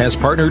Pittsburgh has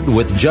partnered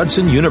with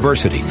Judson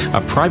University,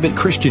 a private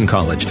Christian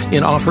college,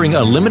 in offering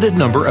a limited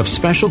number of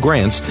special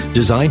grants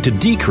designed to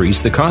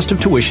decrease the cost of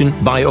tuition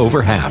by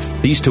over half.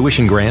 These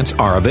tuition grants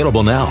are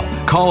available now.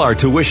 Call our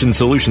tuition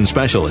solution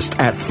specialist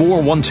at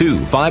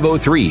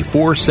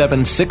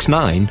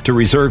 412-503-4769 to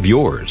reserve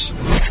yours.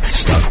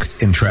 Stuck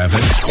in traffic?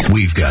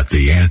 We've got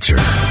the answer.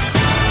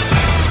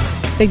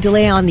 Big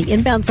delay on the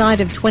inbound side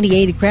of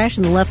 28. A crash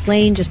in the left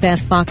lane just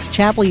past Fox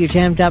Chapel. You're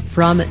jammed up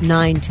from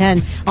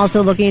 910.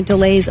 Also looking at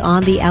delays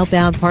on the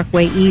outbound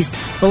Parkway East.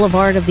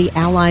 Boulevard of the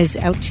Allies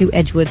out to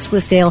Edgewood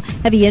Swissvale.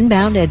 Heavy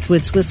inbound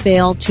Edgewood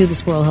Swissvale to the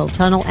Squirrel Hill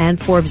Tunnel and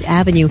Forbes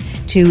Avenue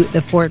to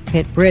the Fort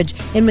Pitt Bridge.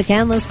 In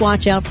McCandless,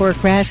 watch out for a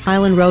crash.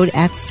 Highland Road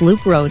at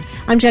Sloop Road.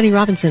 I'm Jenny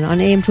Robinson on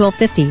AM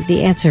 1250,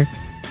 The Answer.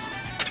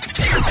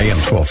 AM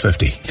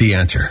 1250, The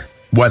Answer.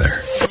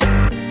 Weather.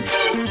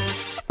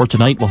 For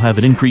tonight, we'll have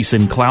an increase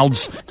in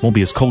clouds. Won't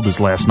be as cold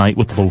as last night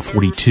with the low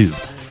 42.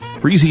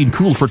 Breezy and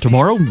cool for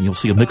tomorrow. You'll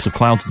see a mix of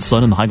clouds and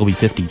sun, and the high will be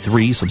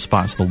 53. Some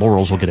spots in the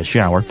Laurels will get a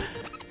shower.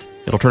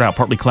 It'll turn out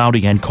partly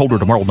cloudy and colder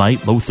tomorrow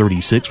night, low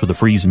 36 with a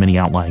freeze in many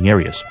outlying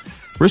areas.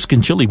 Brisk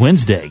and chilly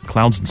Wednesday.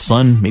 Clouds and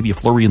sun, maybe a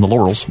flurry in the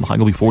Laurels. The high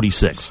will be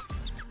 46.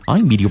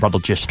 I'm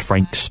meteorologist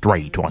Frank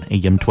Strait on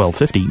AM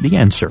 1250, The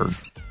Answer.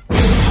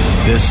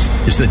 This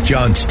is the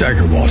John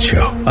Steigerwald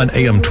Show on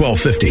AM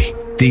 1250,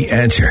 The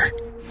Answer.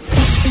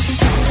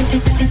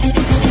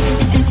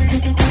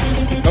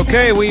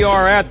 Okay, we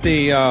are at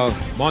the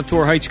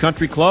Montour Heights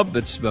Country Club.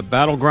 It's a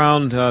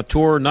battleground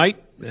tour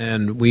night,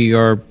 and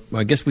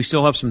I guess we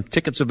still have some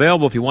tickets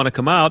available if you want to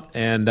come out.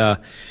 And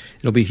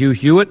it'll be Hugh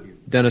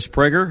Hewitt, Dennis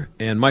Prager,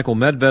 and Michael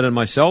Medved and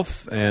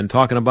myself, and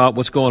talking about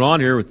what's going on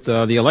here with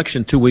the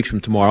election 2 weeks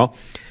from tomorrow.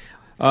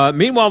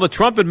 Meanwhile, the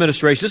Trump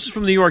administration, this is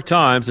from the New York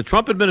Times, the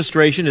Trump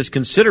administration is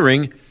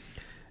considering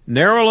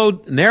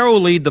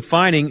narrowly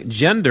defining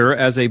gender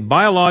as a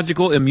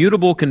biological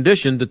immutable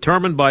condition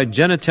determined by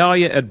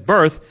genitalia at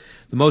birth,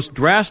 the most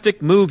drastic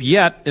move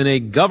yet in a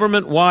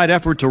government-wide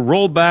effort to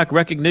roll back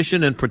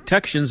recognition and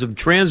protections of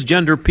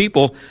transgender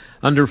people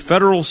under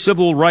federal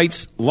civil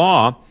rights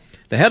law.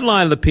 The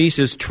headline of the piece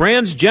is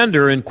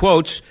 "Transgender," in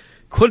quotes,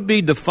 "could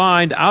be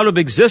defined out of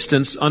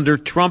existence under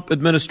Trump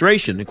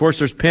administration." Of course,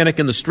 there's panic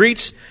in the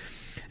streets.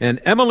 And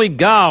Emily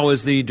Gao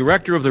is the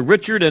director of the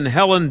Richard and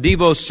Helen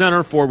DeVos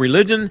Center for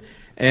Religion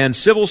and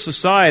Civil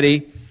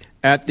Society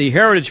at the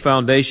Heritage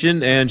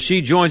Foundation, and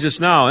she joins us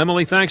now.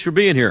 Emily, thanks for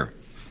being here.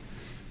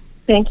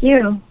 Thank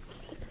you.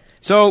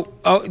 So,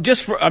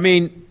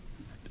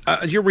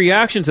 your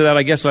reaction to that,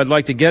 I guess I'd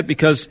like to get,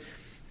 because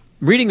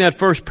reading that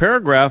first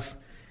paragraph,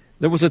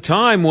 there was a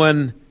time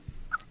when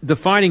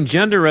defining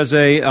gender as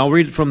I'll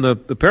read it from the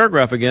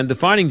paragraph again,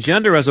 defining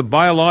gender as a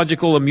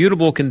biological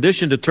immutable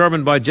condition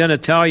determined by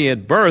genitalia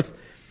at birth,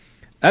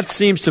 that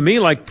seems to me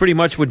like pretty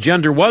much what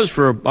gender was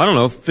for,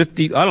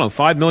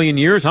 5 million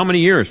years. How many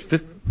years?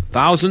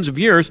 Thousands of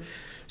years.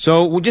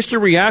 So just a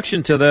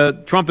reaction to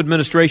the Trump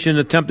administration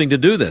attempting to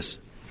do this.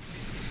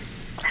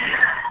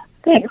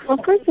 Thanks.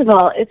 Well, first of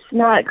all, it's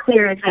not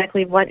clear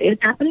exactly what is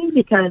happening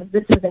because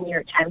this is a New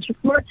York Times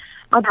report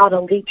about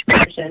a leaked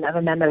version of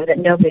a memo that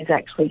nobody's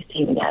actually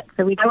seen yet.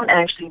 So we don't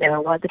actually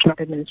know what the Trump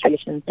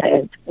administration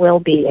says will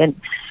be and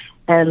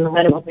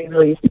when it will be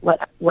released, what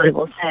it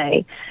will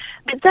say.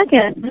 But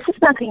second, this is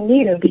nothing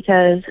new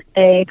because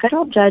a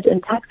federal judge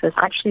in Texas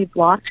actually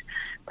blocked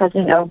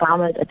President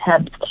Obama's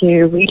attempts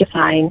to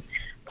redefine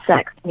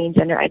sex,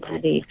 gender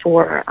identity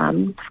for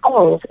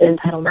schools in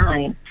Title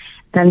IX.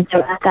 And so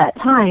at that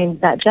time,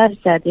 that judge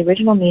said the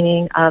original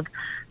meaning of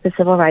the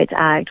Civil Rights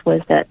Act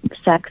was that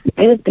sex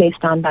is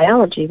based on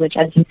biology, which,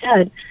 as you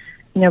said,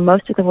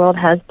 most of the world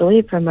has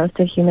believed for most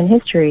of human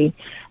history.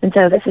 And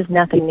so this is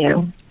nothing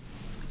new.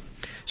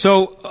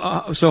 So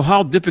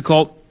how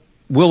difficult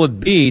will it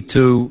be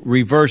to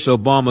reverse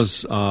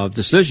Obama's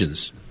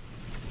decisions?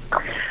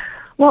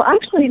 Well,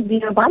 actually, the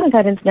Obama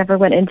guidance never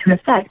went into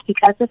effect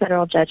because the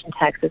federal judge in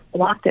Texas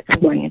blocked it from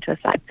going into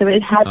effect. So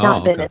it has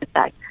not been in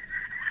effect.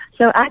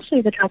 So actually,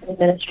 the Trump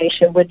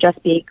administration would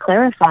just be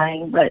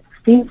clarifying what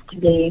seems to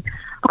be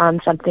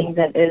something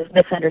that is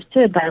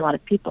misunderstood by a lot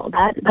of people.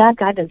 That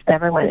guidance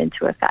never went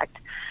into effect.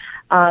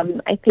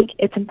 I think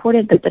it's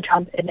important that the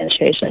Trump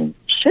administration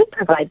should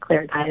provide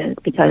clear guidance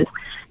because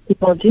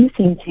people do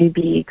seem to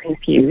be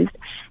confused,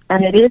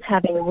 and it is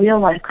having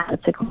real-life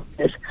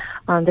consequences.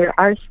 There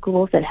are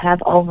schools that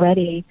have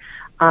already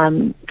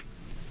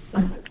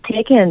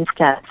taken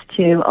steps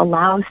to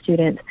allow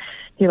students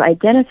to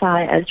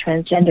identify as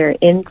transgender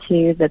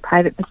into the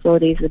private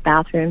facilities, the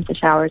bathrooms, the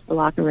showers, the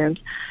locker rooms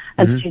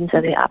of students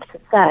of the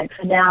opposite sex.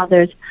 And now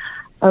there's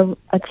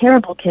a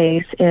terrible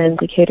case in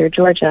Decatur,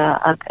 Georgia,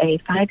 of a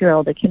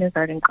 5-year-old, a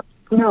kindergarten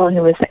girl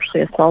who was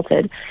sexually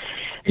assaulted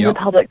in a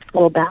public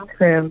school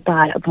bathroom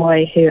by a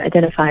boy who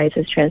identifies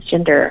as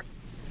transgender.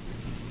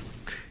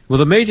 Well,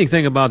 the amazing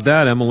thing about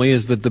that, Emily,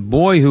 is that the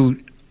boy who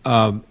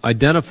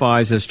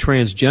identifies as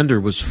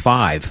transgender was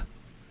 5.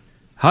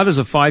 How does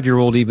a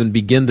 5-year-old even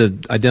begin to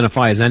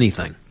identify as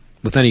anything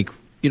with any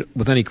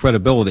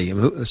credibility?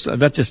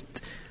 That just,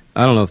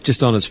 I don't know,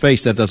 just on its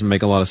face, that doesn't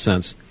make a lot of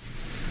sense.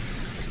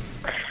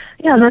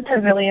 Yeah, that's a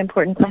really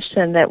important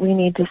question that we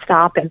need to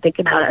stop and think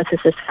about as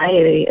a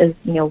society is,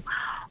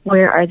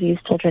 where are these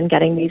children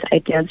getting these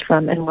ideas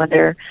from and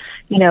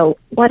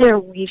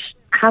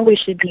how we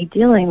should be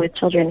dealing with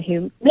children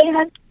who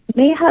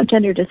may have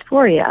gender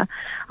dysphoria,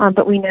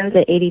 but we know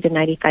that 80 to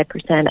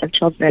 95% of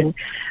children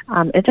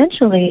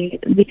eventually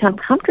become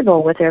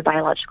comfortable with their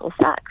biological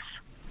sex.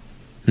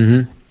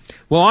 Mm-hmm.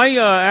 Well, I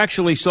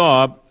actually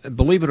saw,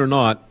 believe it or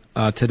not,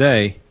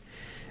 today,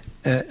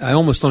 I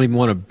almost don't even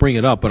want to bring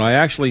it up, but I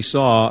actually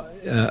saw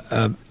at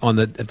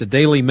the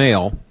Daily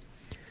Mail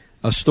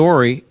a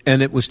story,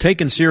 and it was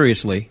taken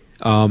seriously.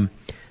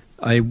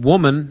 A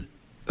woman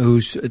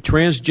who's a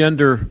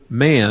transgender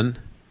man,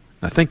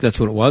 I think that's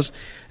what it was,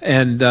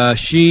 and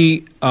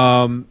she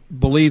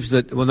believes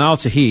that, well, now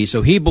it's a he,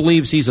 so he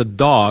believes he's a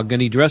dog,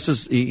 and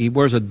he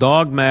wears a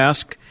dog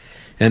mask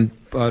and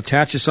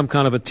attaches some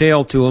kind of a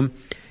tail to him,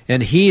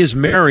 and he is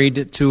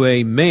married to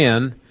a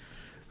man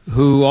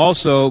who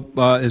also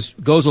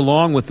goes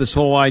along with this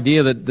whole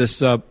idea that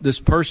this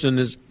person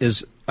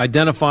is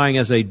identifying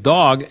as a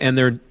dog,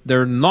 and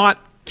they're not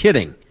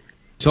kidding.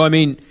 So I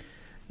mean,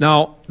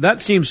 now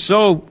that seems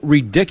so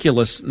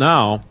ridiculous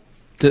now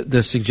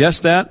to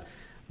suggest that,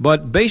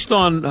 but based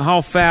on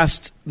how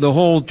fast the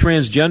whole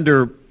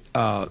transgender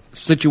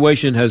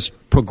situation has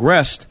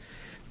progressed,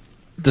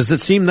 does it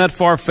seem that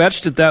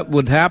far-fetched that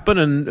would happen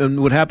and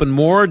would happen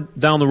more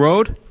down the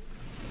road?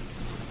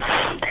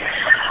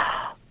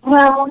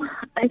 Well,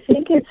 I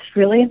think it's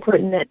really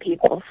important that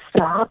people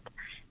stop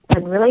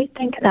and really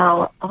think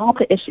about all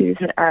the issues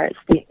that are at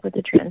stake with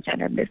the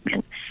transgender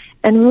movement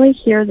and really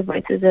hear the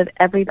voices of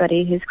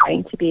everybody who's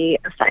going to be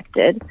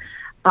affected.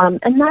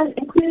 And that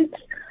includes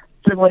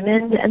the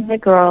women and the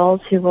girls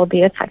who will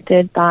be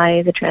affected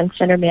by the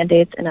transgender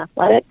mandates in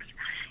athletics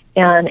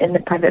and in the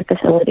private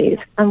facilities.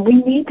 We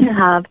need to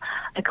have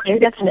a clear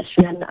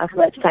definition of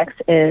what sex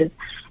is,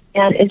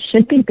 and it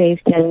should be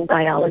based in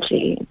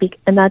biology.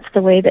 And that's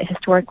the way that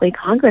historically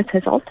Congress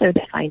has also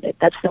defined it.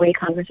 That's the way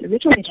Congress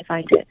originally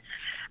defined it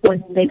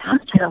when they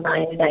passed Title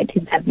IX in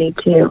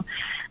 1972.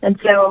 And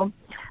so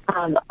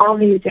all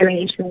these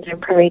variations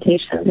and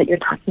permutations that you're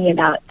talking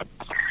about,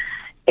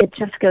 it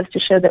just goes to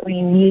show that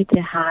we need to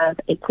have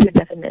a clear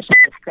definition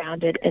that's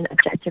grounded in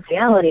objective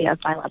reality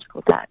of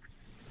biological sex.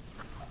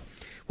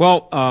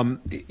 Well,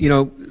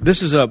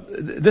 this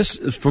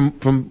is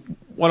from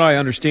what I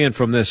understand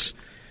from this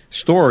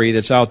story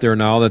that's out there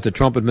now, that the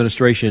Trump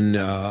administration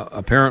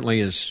apparently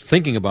is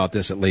thinking about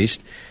this at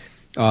least.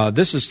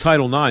 This is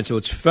Title IX, so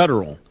it's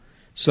federal.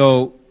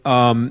 So,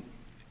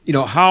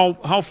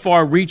 how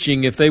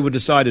far-reaching, if they would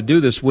decide to do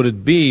this, would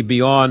it be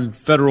beyond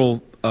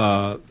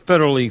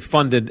federally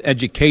funded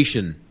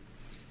education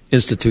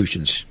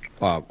institutions,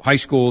 high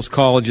schools,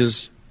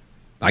 colleges,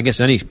 I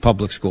guess any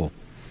public school?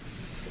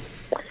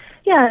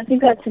 Yeah, I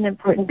think that's an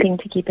important thing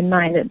to keep in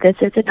mind, that this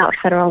is about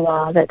federal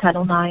law, that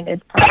Title IX is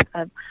part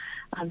of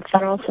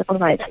federal civil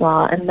rights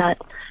law, and that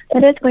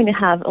is going to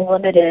have a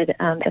limited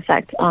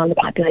effect on the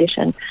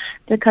population.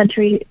 The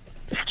country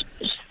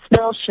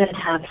still should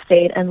have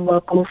state and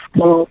local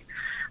schools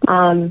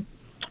and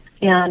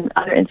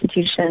other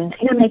institutions,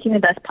 making the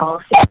best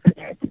policy for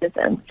their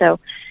citizens. So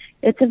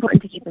it's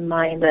important to keep in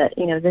mind that,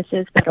 this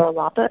is federal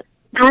law. But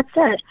that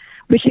said,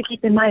 we should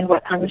keep in mind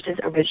what Congress's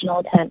original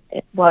intent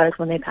was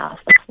when they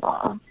passed this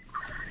law.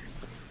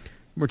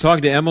 We're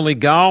talking to Emily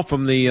Gao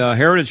from the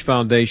Heritage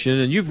Foundation,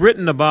 and you've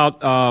written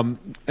about,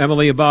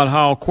 Emily, about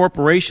how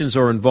corporations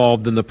are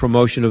involved in the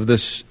promotion of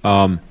this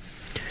cause,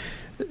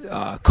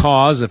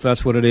 if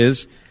that's what it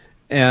is.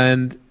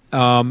 And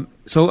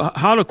so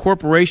how do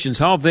corporations,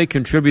 how have they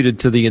contributed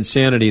to the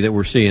insanity that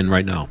we're seeing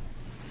right now?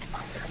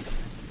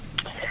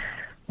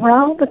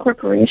 Well, the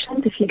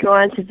corporations, if you go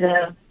onto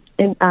the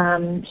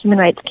Human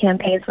Rights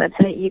Campaign's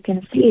website, you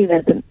can see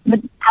that the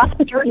vast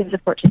majority of the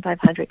Fortune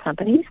 500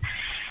 companies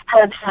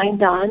have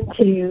signed on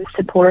to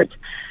support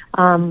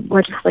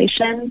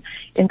legislation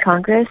in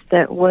Congress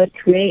that would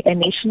create a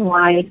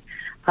nationwide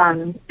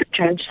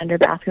transgender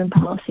bathroom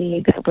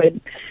policy, that would,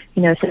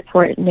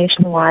 support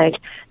nationwide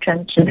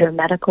transgender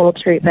medical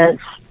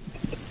treatments.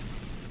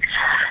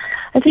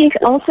 I think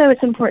also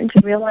it's important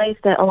to realize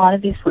that a lot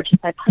of these Fortune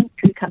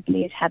 500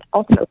 companies have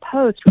also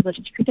opposed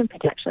religious freedom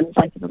protections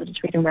like the Religious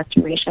Freedom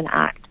Restoration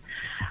Act.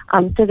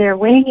 So they're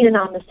weighing in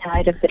on the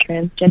side of the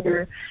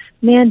transgender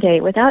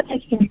mandate without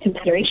taking into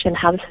consideration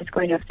how this is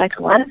going to affect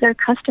a lot of their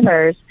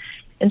customers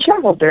and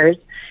shareholders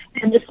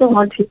and just a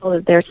lot of people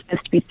that they're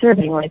supposed to be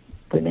serving, like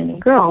women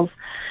and girls.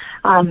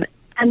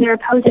 And they're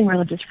opposing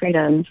religious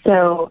freedom.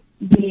 So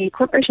the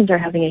corporations are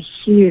having a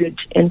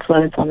huge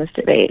influence on this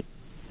debate.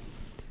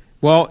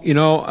 Well,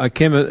 I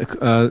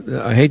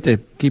hate to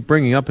keep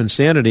bringing up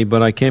insanity,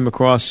 but I came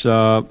across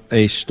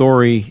a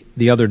story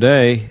the other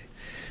day,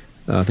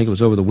 I think it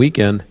was over the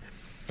weekend,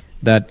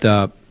 that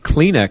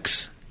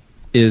Kleenex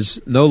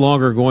is no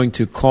longer going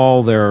to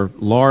call their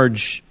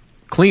large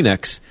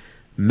Kleenex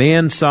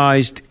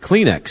man-sized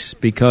Kleenex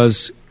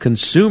because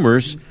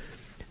consumers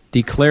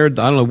declared,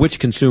 I don't know which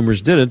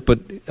consumers did it,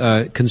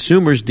 but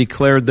consumers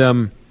declared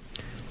them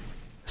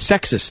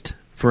sexist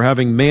for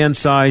having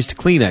man-sized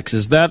Kleenex.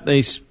 Is that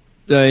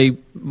a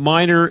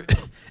minor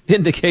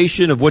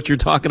indication of what you're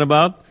talking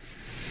about?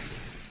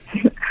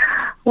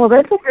 Well,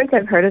 that's the first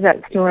I've heard of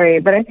that story,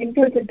 but I think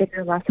there's a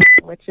bigger lesson,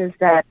 which is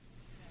that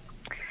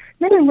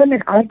men and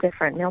women are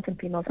different. Males and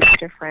females are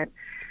different.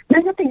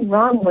 There's nothing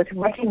wrong with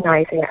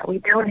recognizing that. We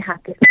don't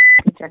have to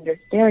see gender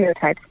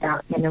stereotypes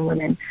about men and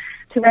women.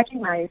 To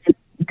recognize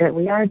that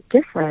we are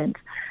different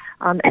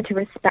and to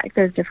respect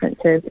those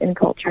differences in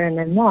culture and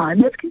in law.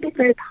 And those can be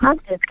very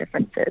positive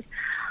differences.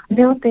 I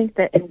don't think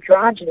that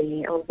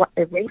androgyny or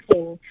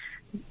erasing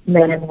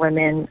men and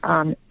women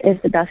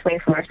is the best way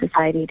for our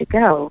society to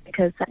go,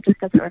 because that just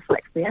doesn't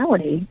reflect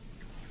reality.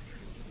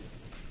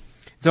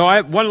 So I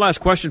have one last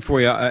question for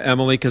you,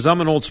 Emily, because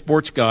I'm an old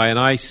sports guy, and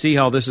I see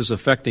how this is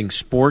affecting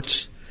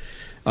sports.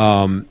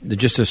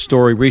 Just a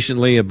story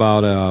recently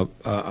about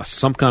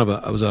some kind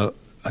of it was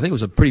I think it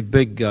was a pretty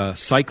big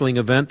cycling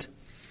event,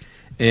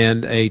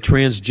 and a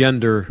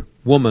transgender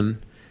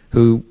woman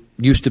who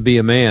used to be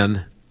a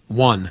man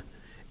won.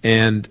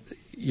 And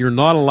you're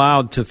not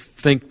allowed to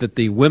think that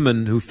the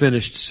women who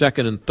finished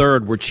second and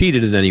third were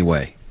cheated in any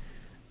way.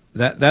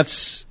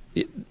 That's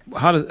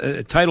how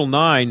Title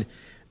IX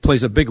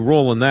plays a big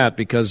role in that,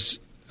 because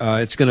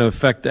it's going to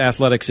affect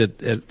athletics at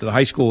the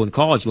high school and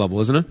college level,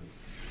 isn't it?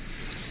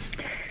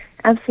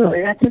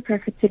 Absolutely. That's a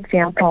perfect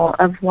example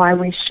of why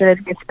we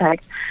should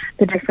respect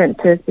the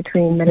differences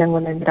between men and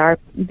women that are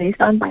based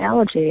on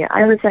biology.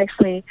 I was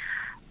actually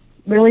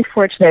really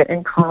fortunate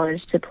in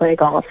college to play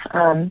golf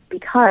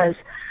because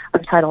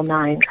of Title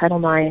IX.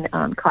 Title IX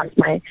caused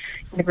my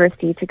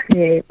university to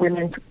create a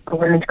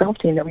women's golf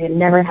team that we had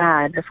never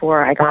had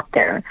before I got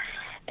there.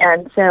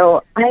 And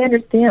so I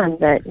understand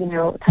that,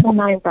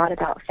 Title IX brought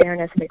about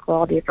fairness and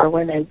equality for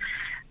women,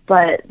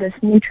 but this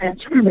new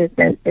transgender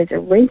movement is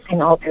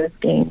erasing all those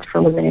gains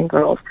for women and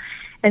girls.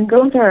 And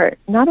girls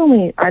not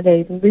only are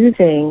they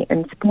losing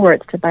in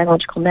sports to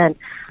biological men,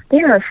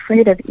 they are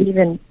afraid of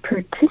even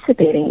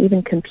participating,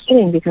 even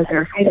competing, because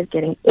they're afraid of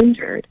getting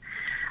injured.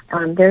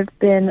 There have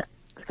been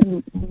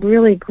some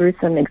really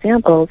gruesome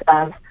examples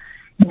of,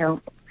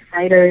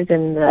 fighters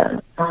in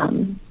the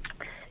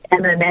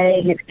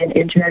MMA who've been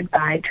injured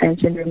by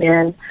transgender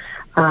men.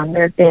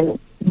 There have been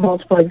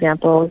multiple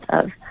examples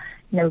of,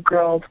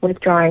 girls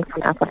withdrawing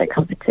from athletic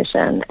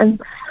competition.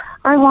 And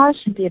our laws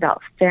should be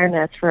about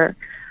fairness for,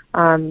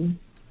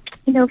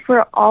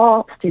 for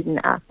all student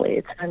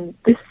athletes. And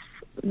this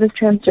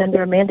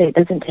transgender mandate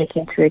doesn't take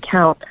into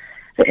account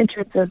the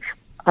interests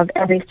of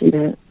every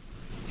student.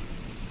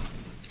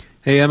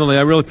 Hey, Emily,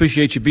 I really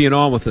appreciate you being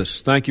on with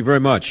us. Thank you very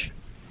much.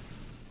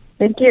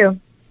 Thank you.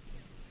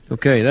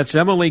 Okay, that's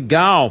Emily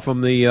Gao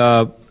from the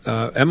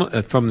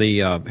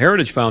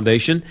Heritage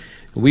Foundation.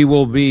 We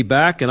will be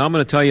back, and I'm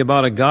going to tell you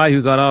about a guy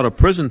who got out of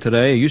prison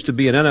today. He used to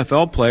be an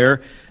NFL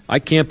player. I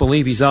can't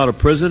believe he's out of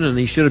prison, and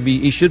he should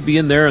be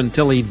in there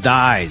until he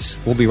dies.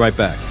 We'll be right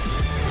back.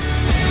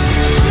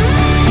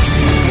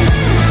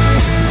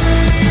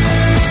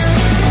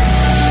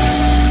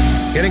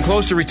 Getting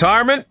close to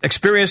retirement?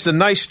 Experienced a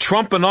nice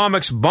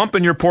Trumponomics bump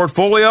in your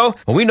portfolio?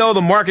 Well, we know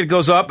the market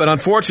goes up, and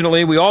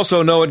unfortunately, we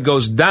also know it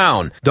goes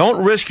down.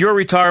 Don't risk your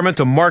retirement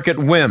to market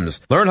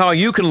whims. Learn how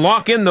you can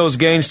lock in those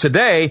gains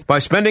today by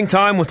spending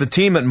time with the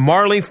team at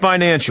Marley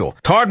Financial.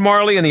 Todd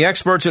Marley and the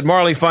experts at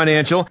Marley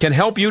Financial can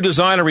help you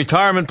design a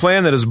retirement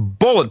plan that is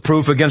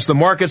bulletproof against the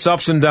market's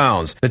ups and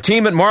downs. The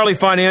team at Marley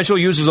Financial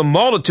uses a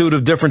multitude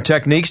of different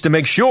techniques to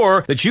make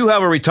sure that you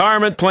have a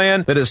retirement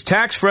plan that is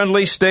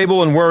tax-friendly,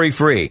 stable, and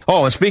worry-free.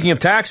 Oh, and speaking of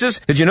taxes,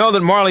 did you know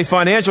that Marley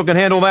Financial can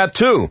handle that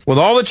too? With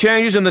all the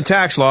changes in the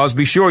tax laws,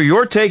 be sure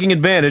you're taking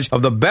advantage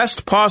of the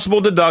best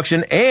possible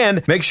deduction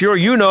and make sure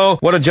you know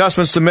what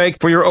adjustments to make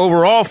for your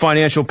overall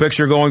financial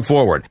picture going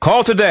forward.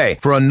 Call today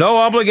for a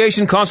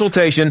no-obligation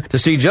consultation to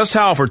see just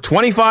how for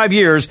 25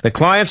 years the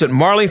clients at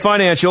Marley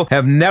Financial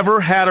have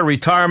never had a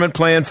retirement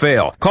plan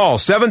fail. Call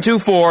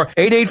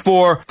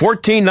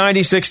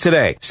 724-884-1496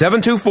 today.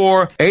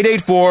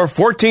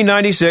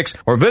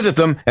 724-884-1496 or visit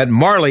them at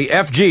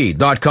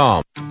marleyfg.com.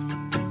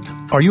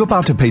 Are you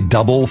about to pay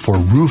double for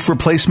roof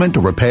replacement or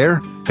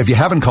repair? If you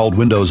haven't called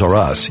Windows R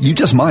Us, you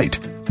just might.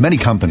 Many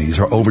companies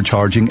are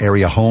overcharging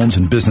area homes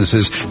and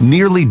businesses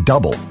nearly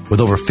double.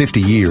 With over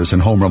 50 years in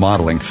home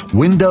remodeling,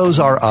 Windows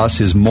R Us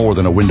is more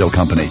than a window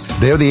company.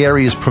 They're the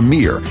area's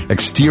premier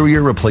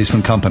exterior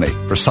replacement company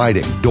for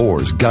siding,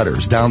 doors,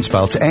 gutters,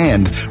 downspouts,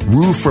 and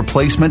roof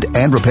replacement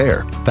and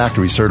repair.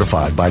 Factory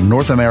certified by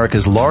North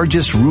America's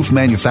largest roof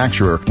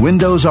manufacturer,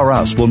 Windows R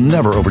Us will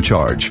never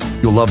overcharge.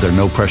 You'll love their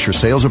no-pressure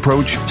sales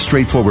approach,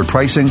 straightforward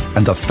pricing,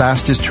 and the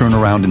fastest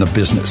turnaround in the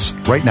business.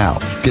 Right now,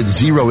 get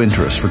zero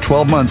interest for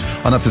 12 months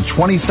on up to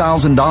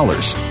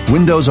 $20,000.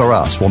 Windows R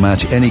Us will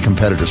match any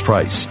competitor's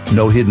price.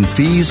 No hidden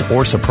fees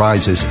or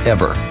surprises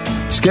ever.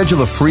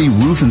 Schedule a free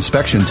roof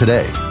inspection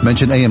today.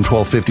 Mention AM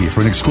 1250 for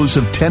an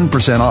exclusive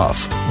 10%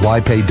 off. Why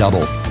pay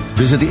double?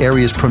 Visit the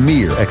area's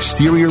premier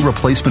exterior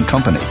replacement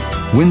company.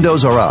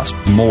 Windows R Us,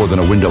 more than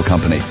a window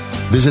company.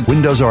 Visit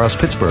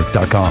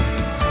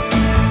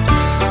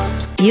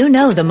WindowsRUsPittsburgh.com. You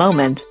know the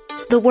moment.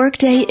 The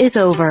workday is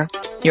over.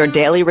 Your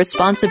daily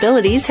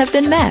responsibilities have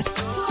been met.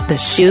 The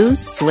shoes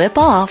slip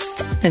off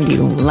and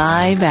you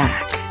lie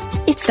back.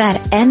 It's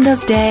that end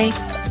of day.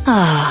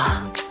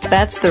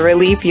 That's the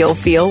relief you'll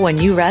feel when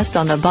you rest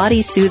on the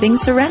body-soothing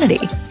Serenity,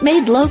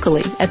 made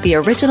locally at the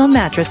Original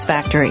Mattress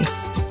Factory.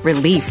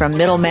 Relief from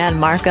middleman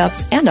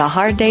markups and a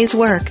hard day's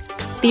work.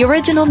 The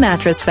Original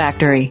Mattress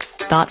Factory.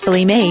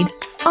 Thoughtfully made,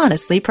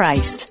 honestly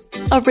priced.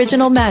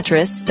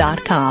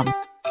 OriginalMattress.com.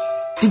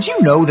 Did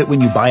you know that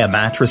when you buy a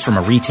mattress from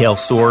a retail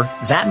store,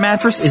 that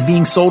mattress is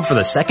being sold for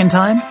the second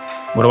time?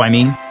 What do I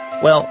mean?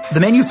 Well, the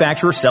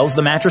manufacturer sells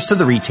the mattress to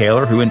the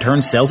retailer, who in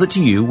turn sells it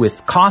to you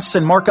with costs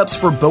and markups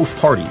for both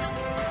parties.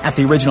 At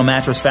the Original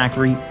Mattress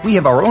Factory, we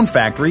have our own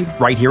factory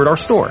right here at our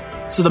store.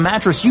 So the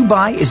mattress you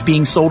buy is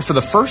being sold for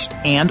the first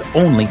and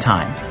only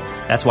time.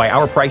 That's why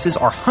our prices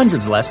are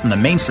hundreds less than the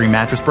mainstream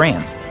mattress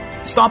brands.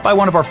 Stop by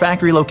one of our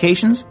factory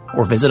locations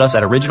or visit us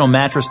at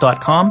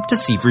originalmattress.com to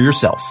see for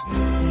yourself.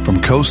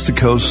 From coast to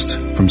coast,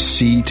 from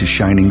sea to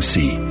shining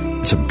sea,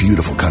 it's a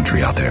beautiful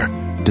country out there.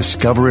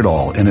 Discover it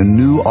all in a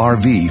new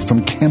RV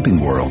from Camping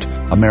World,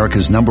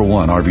 America's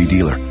 #1 RV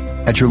dealer.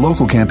 At your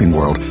local Camping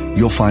World,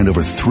 you'll find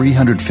over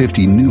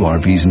 350 new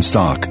RVs in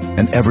stock,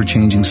 an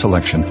ever-changing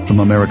selection from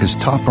America's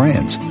top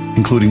brands,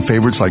 including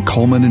favorites like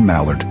Coleman and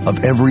Mallard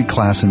of every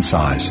class and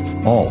size,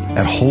 all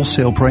at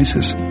wholesale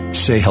prices.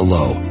 Say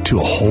hello to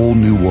a whole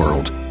new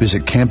world.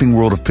 Visit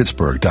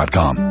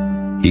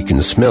campingworldofpittsburgh.com. He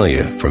can smell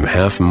you from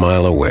half a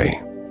mile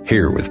away,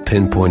 hear with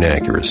pinpoint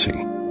accuracy,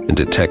 and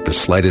detect the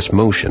slightest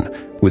motion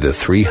with a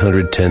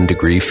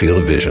 310-degree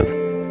field of vision.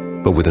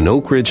 But with an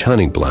Oak Ridge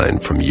hunting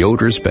blind from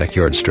Yoder's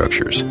Backyard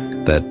Structures,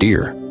 that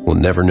deer will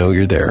never know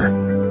you're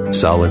there.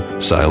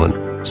 Solid,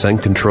 silent,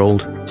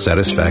 scent-controlled,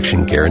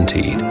 satisfaction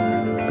guaranteed.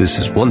 This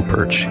is one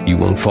perch you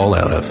won't fall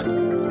out of.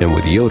 And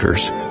with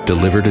Yoder's,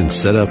 delivered and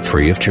set up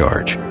free of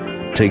charge.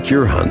 Take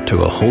your hunt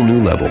to a whole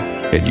new level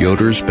at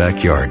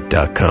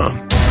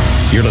yodersbackyard.com.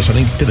 You're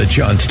listening to The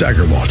John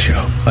Steigerwald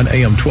Show on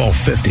AM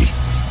 1250.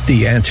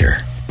 The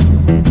Answer.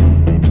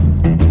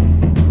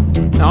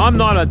 Now, I'm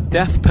not a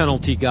death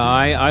penalty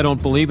guy. I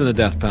don't believe in the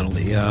death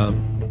penalty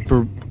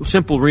for a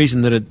simple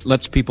reason that it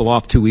lets people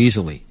off too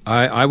easily.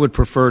 I would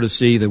prefer to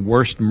see the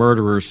worst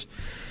murderers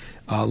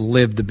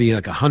live to be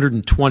like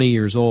 120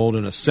 years old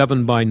in a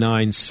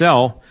 7x9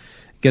 cell,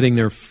 getting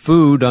their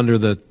food under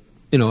the,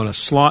 in a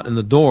slot in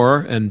the door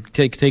and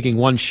taking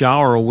one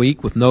shower a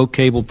week with no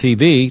cable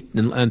TV,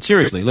 and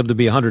seriously, live to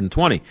be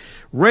 120.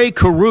 Ray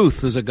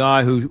Caruth is a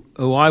guy who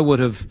I would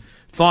have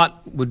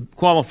thought would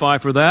qualify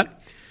for that.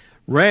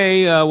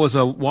 Ray was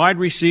a wide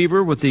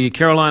receiver with the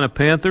Carolina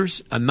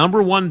Panthers, a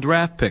 #1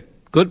 draft pick,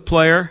 good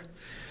player,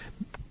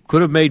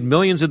 could have made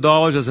millions of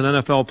dollars as an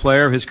NFL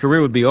player. His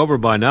career would be over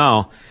by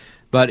now.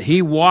 But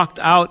he walked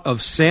out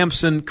of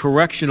Sampson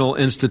Correctional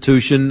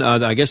Institution,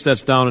 I guess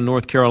that's down in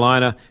North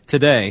Carolina,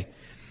 today.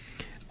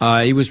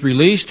 He was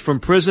released from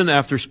prison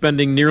after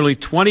spending nearly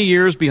 20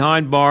 years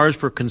behind bars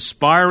for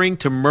conspiring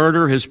to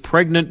murder his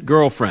pregnant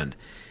girlfriend.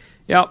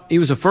 Yeah, he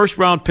was a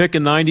first-round pick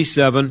in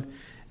 '97,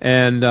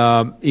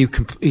 and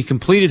he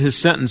completed his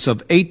sentence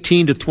of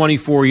 18 to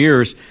 24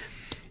 years.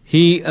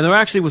 And there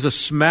actually was a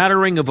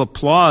smattering of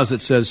applause,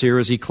 it says here,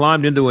 as he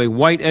climbed into a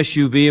white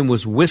SUV and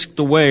was whisked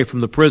away from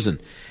the prison.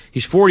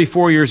 He's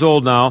 44 years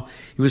old now.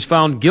 He was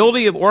found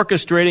guilty of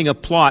orchestrating a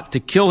plot to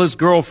kill his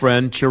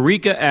girlfriend,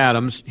 Cherika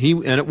Adams,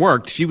 and it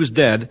worked, she was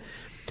dead,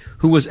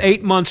 who was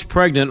 8 months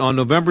pregnant on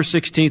November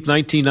 16,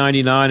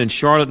 1999 in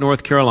Charlotte,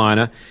 North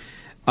Carolina.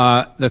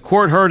 The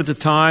court heard at the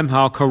time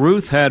how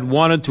Caruth had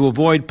wanted to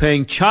avoid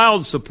paying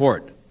child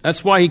support.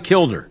 That's why he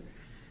killed her.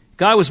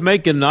 Guy was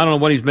making, I don't know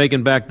what he was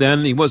making back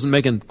then. He wasn't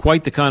making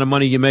quite the kind of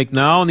money you make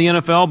now in the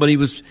NFL, but he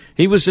was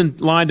in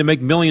line to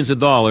make millions of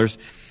dollars.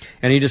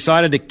 And he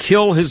decided to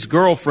kill his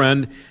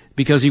girlfriend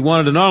because he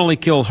wanted to not only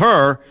kill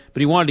her, but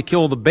he wanted to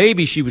kill the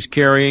baby she was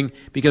carrying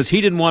because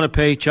he didn't want to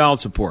pay child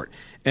support.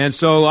 And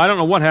so I don't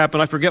know what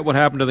happened. I forget what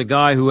happened to the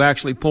guy who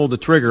actually pulled the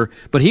trigger.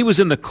 But he was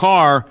in the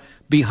car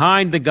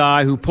behind the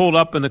guy who pulled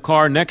up in the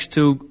car next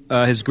to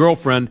his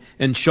girlfriend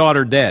and shot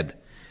her dead.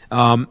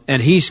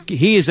 And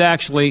he is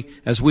actually,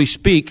 as we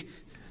speak,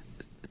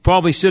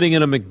 probably sitting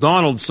in a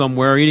McDonald's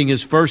somewhere eating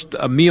his first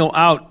meal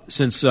out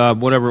since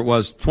whatever it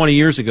was, 20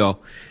 years ago.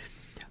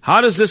 How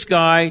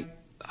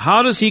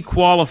does he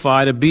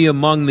qualify to be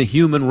among the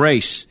human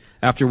race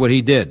after what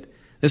he did?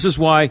 This is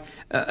why,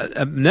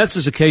 this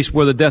is a case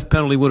where the death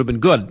penalty would have been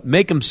good.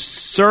 Make him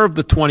serve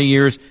the 20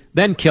 years,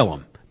 then kill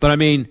him. But I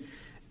mean,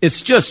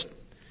 it's just,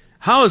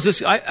 how is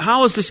this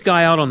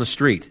guy out on the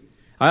street?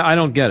 I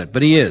don't get it,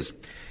 but he is.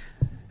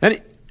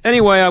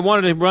 Anyway, I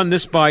wanted to run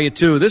this by you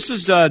too. This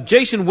is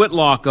Jason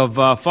Whitlock of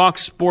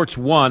Fox Sports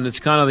 1. It's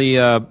kind of the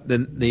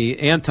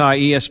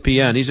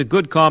anti-ESPN. He's a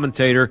good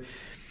commentator.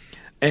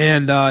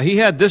 And he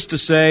had this to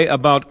say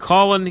about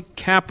Colin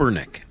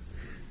Kaepernick.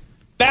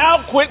 Now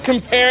quit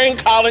comparing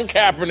Colin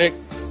Kaepernick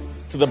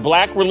to the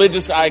black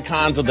religious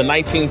icons of the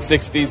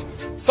 1960s,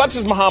 such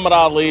as Muhammad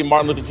Ali,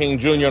 Martin Luther King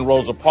Jr., and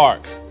Rosa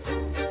Parks.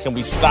 Can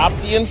we stop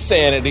the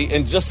insanity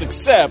and just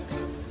accept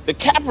that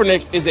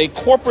Kaepernick is a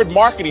corporate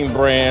marketing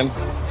brand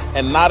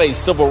and not a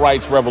civil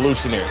rights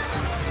revolutionary?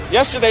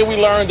 Yesterday we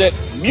learned that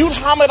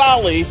Muhammad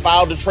Ali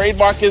filed to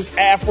trademark his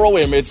Afro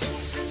image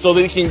so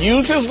that he can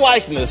use his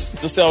likeness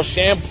to sell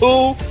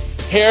shampoo,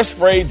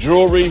 hairspray,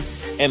 jewelry,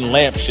 and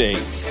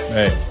lampshades.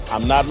 Hey.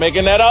 I'm not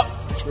making that up.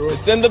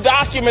 It's in the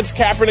documents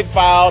Kaepernick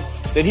filed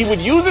that he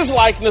would use his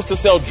likeness to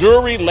sell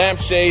jewelry,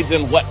 lampshades,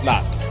 and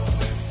whatnot.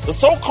 The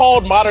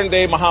so-called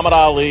modern-day Muhammad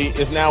Ali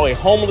is now a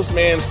homeless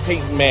man's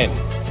Peyton Manning,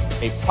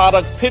 a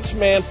product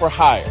pitchman for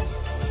hire.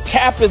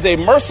 Cap is a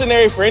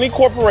mercenary for any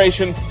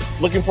corporation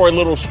looking for a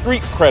little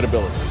street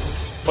credibility.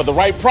 For the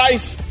right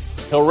price,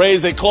 he'll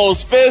raise a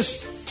closed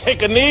fist,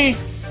 take a knee,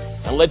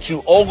 and let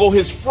you ogle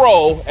his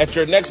fro at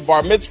your next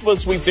bar mitzvah,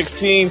 sweet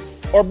 16,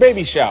 or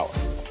baby shower.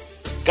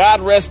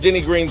 God rest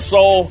Jenny Green's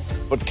soul,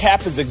 but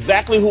Cap is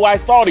exactly who I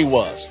thought he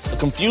was, a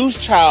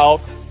confused child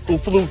who who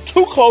flew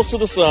too close to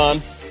the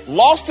sun,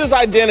 lost his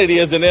identity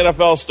as an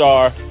NFL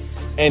star,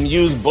 and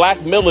used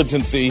black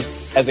militancy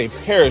as a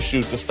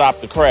parachute to stop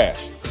the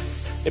crash.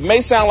 It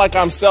may sound like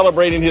I'm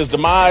celebrating his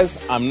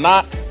demise. I'm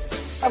not.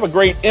 I have a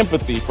great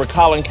empathy for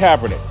Colin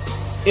Kaepernick.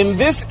 In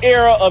this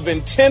era of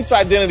intense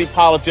identity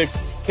politics,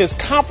 his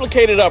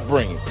complicated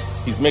upbringing,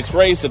 he's mixed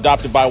race,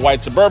 adopted by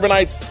white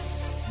suburbanites,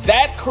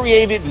 that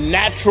created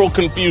natural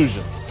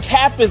confusion.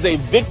 Cap is a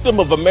victim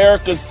of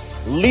America's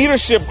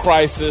leadership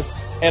crisis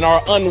and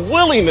our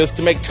unwillingness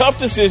to make tough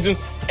decisions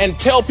and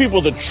tell people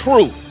the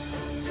truth.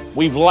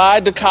 We've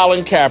lied to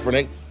Colin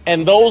Kaepernick,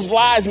 and those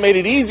lies made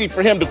it easy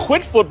for him to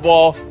quit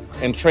football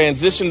and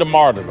transition to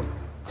martyrdom.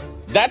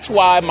 That's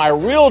why my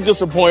real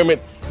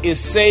disappointment is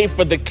saved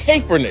for the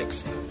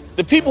Kaepernicks,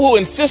 the people who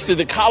insisted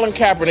that Colin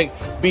Kaepernick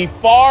be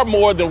far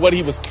more than what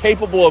he was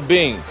capable of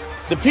being,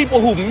 the people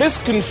who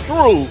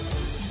misconstrue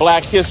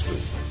black history.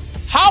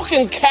 How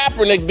can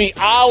Kaepernick be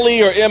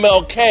Ali or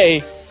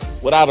MLK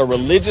without a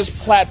religious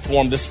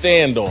platform to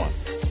stand on?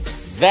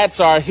 That's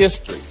our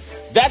history.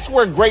 That's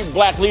where great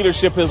black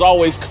leadership has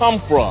always come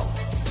from.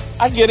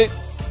 I get it.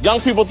 Young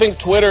people think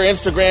Twitter,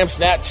 Instagram,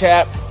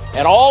 Snapchat,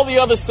 and all the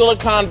other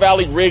Silicon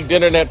Valley rigged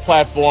internet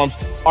platforms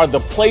are the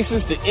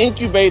places to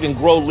incubate and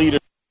grow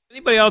leadership.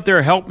 Anybody out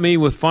there help me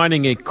with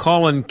finding a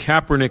Colin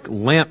Kaepernick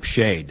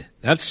lampshade?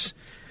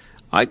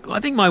 I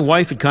think my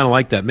wife would kind of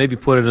like that. Maybe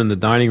put it in the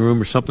dining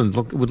room or something.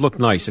 It would look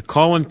nice. A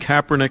Colin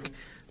Kaepernick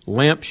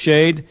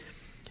lampshade.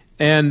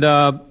 And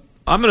I'm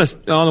going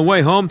to, on the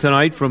way home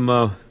tonight from,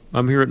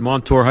 I'm here at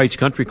Montour Heights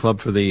Country Club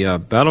for the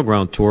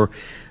Battleground Tour.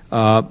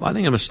 I think I'm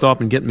going to stop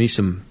and get me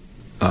some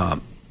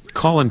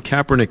Colin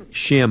Kaepernick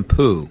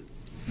shampoo.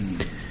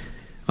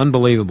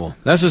 Unbelievable.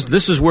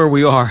 This is where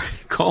we are.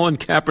 Colin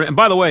Kaepernick. And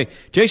by the way,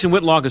 Jason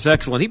Whitlock is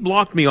excellent. He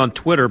blocked me on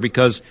Twitter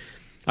because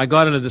I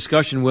got in a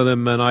discussion with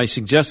him, and I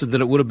suggested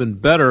that it would have been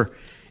better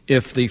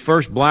if the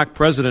first black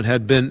president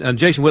had been, and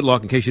Jason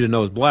Whitlock, in case you didn't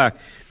know, is black.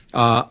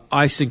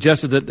 I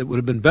suggested that it would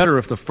have been better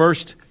if the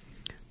first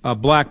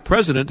black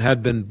president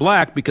had been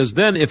black, because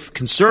then if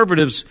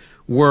conservatives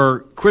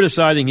were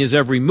criticizing his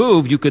every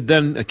move, you could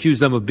then accuse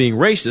them of being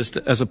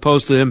racist, as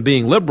opposed to him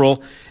being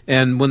liberal,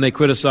 and when they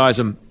criticize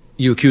him,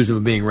 you accuse him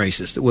of being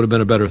racist. It would have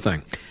been a better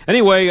thing.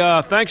 Anyway,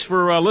 thanks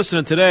for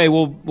listening today.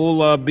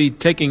 We'll be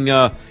taking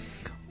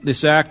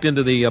this act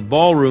into the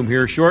ballroom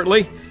here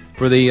shortly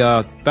for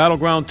the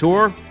Battleground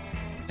Tour.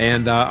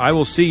 And I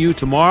will see you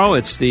tomorrow.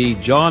 It's the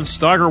John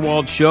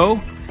Steigerwald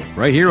Show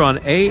right here on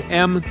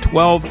AM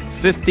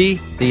 1250,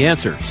 The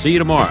Answer. See you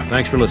tomorrow.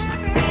 Thanks for listening.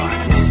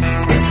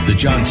 Bye. The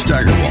John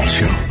Steigerwald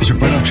Show is a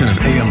production of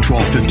AM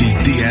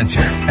 1250, The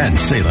Answer, and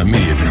Salem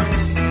Media Group.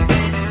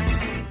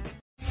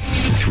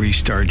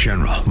 3-star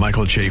General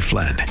Michael J.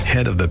 Flynn,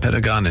 head of the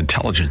Pentagon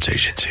Intelligence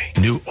Agency,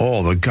 knew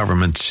all the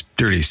government's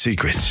dirty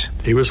secrets.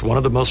 He was one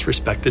of the most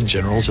respected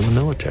generals in the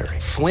military.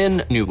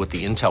 Flynn knew what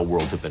the intel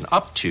world had been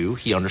up to.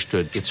 He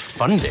understood its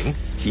funding.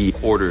 He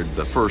ordered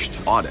the first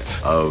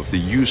audit of the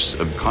use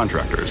of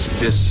contractors.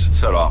 This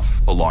set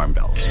off alarm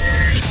bells.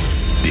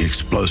 The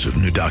explosive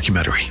new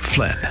documentary,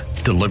 Flynn,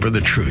 Deliver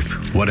the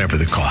Truth, Whatever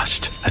the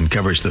Cost,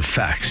 uncovers the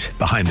facts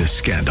behind this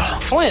scandal.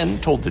 Flynn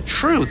told the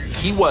truth.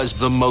 He was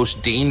the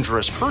most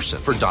dangerous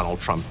person for Donald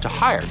Trump to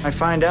hire. I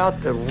find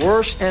out the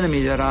worst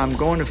enemy that I'm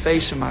going to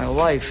face in my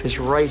life is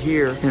right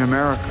here in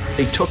America.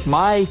 They took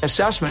my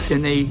assessment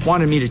and they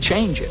wanted me to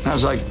change it. And I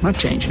was like, I'm not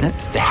changing it.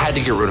 They had to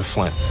get rid of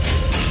Flynn.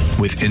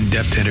 With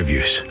in-depth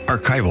interviews,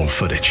 archival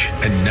footage,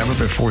 and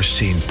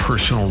never-before-seen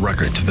personal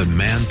records of the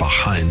man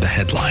behind the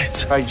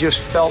headlines. I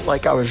just felt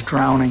like I was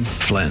drowning.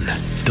 Flynn,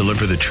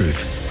 Deliver the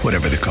Truth,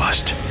 Whatever the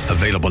Cost.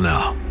 Available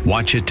now.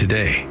 Watch it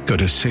today. Go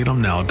to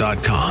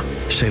salemnow.com.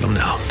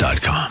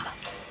 salemnow.com.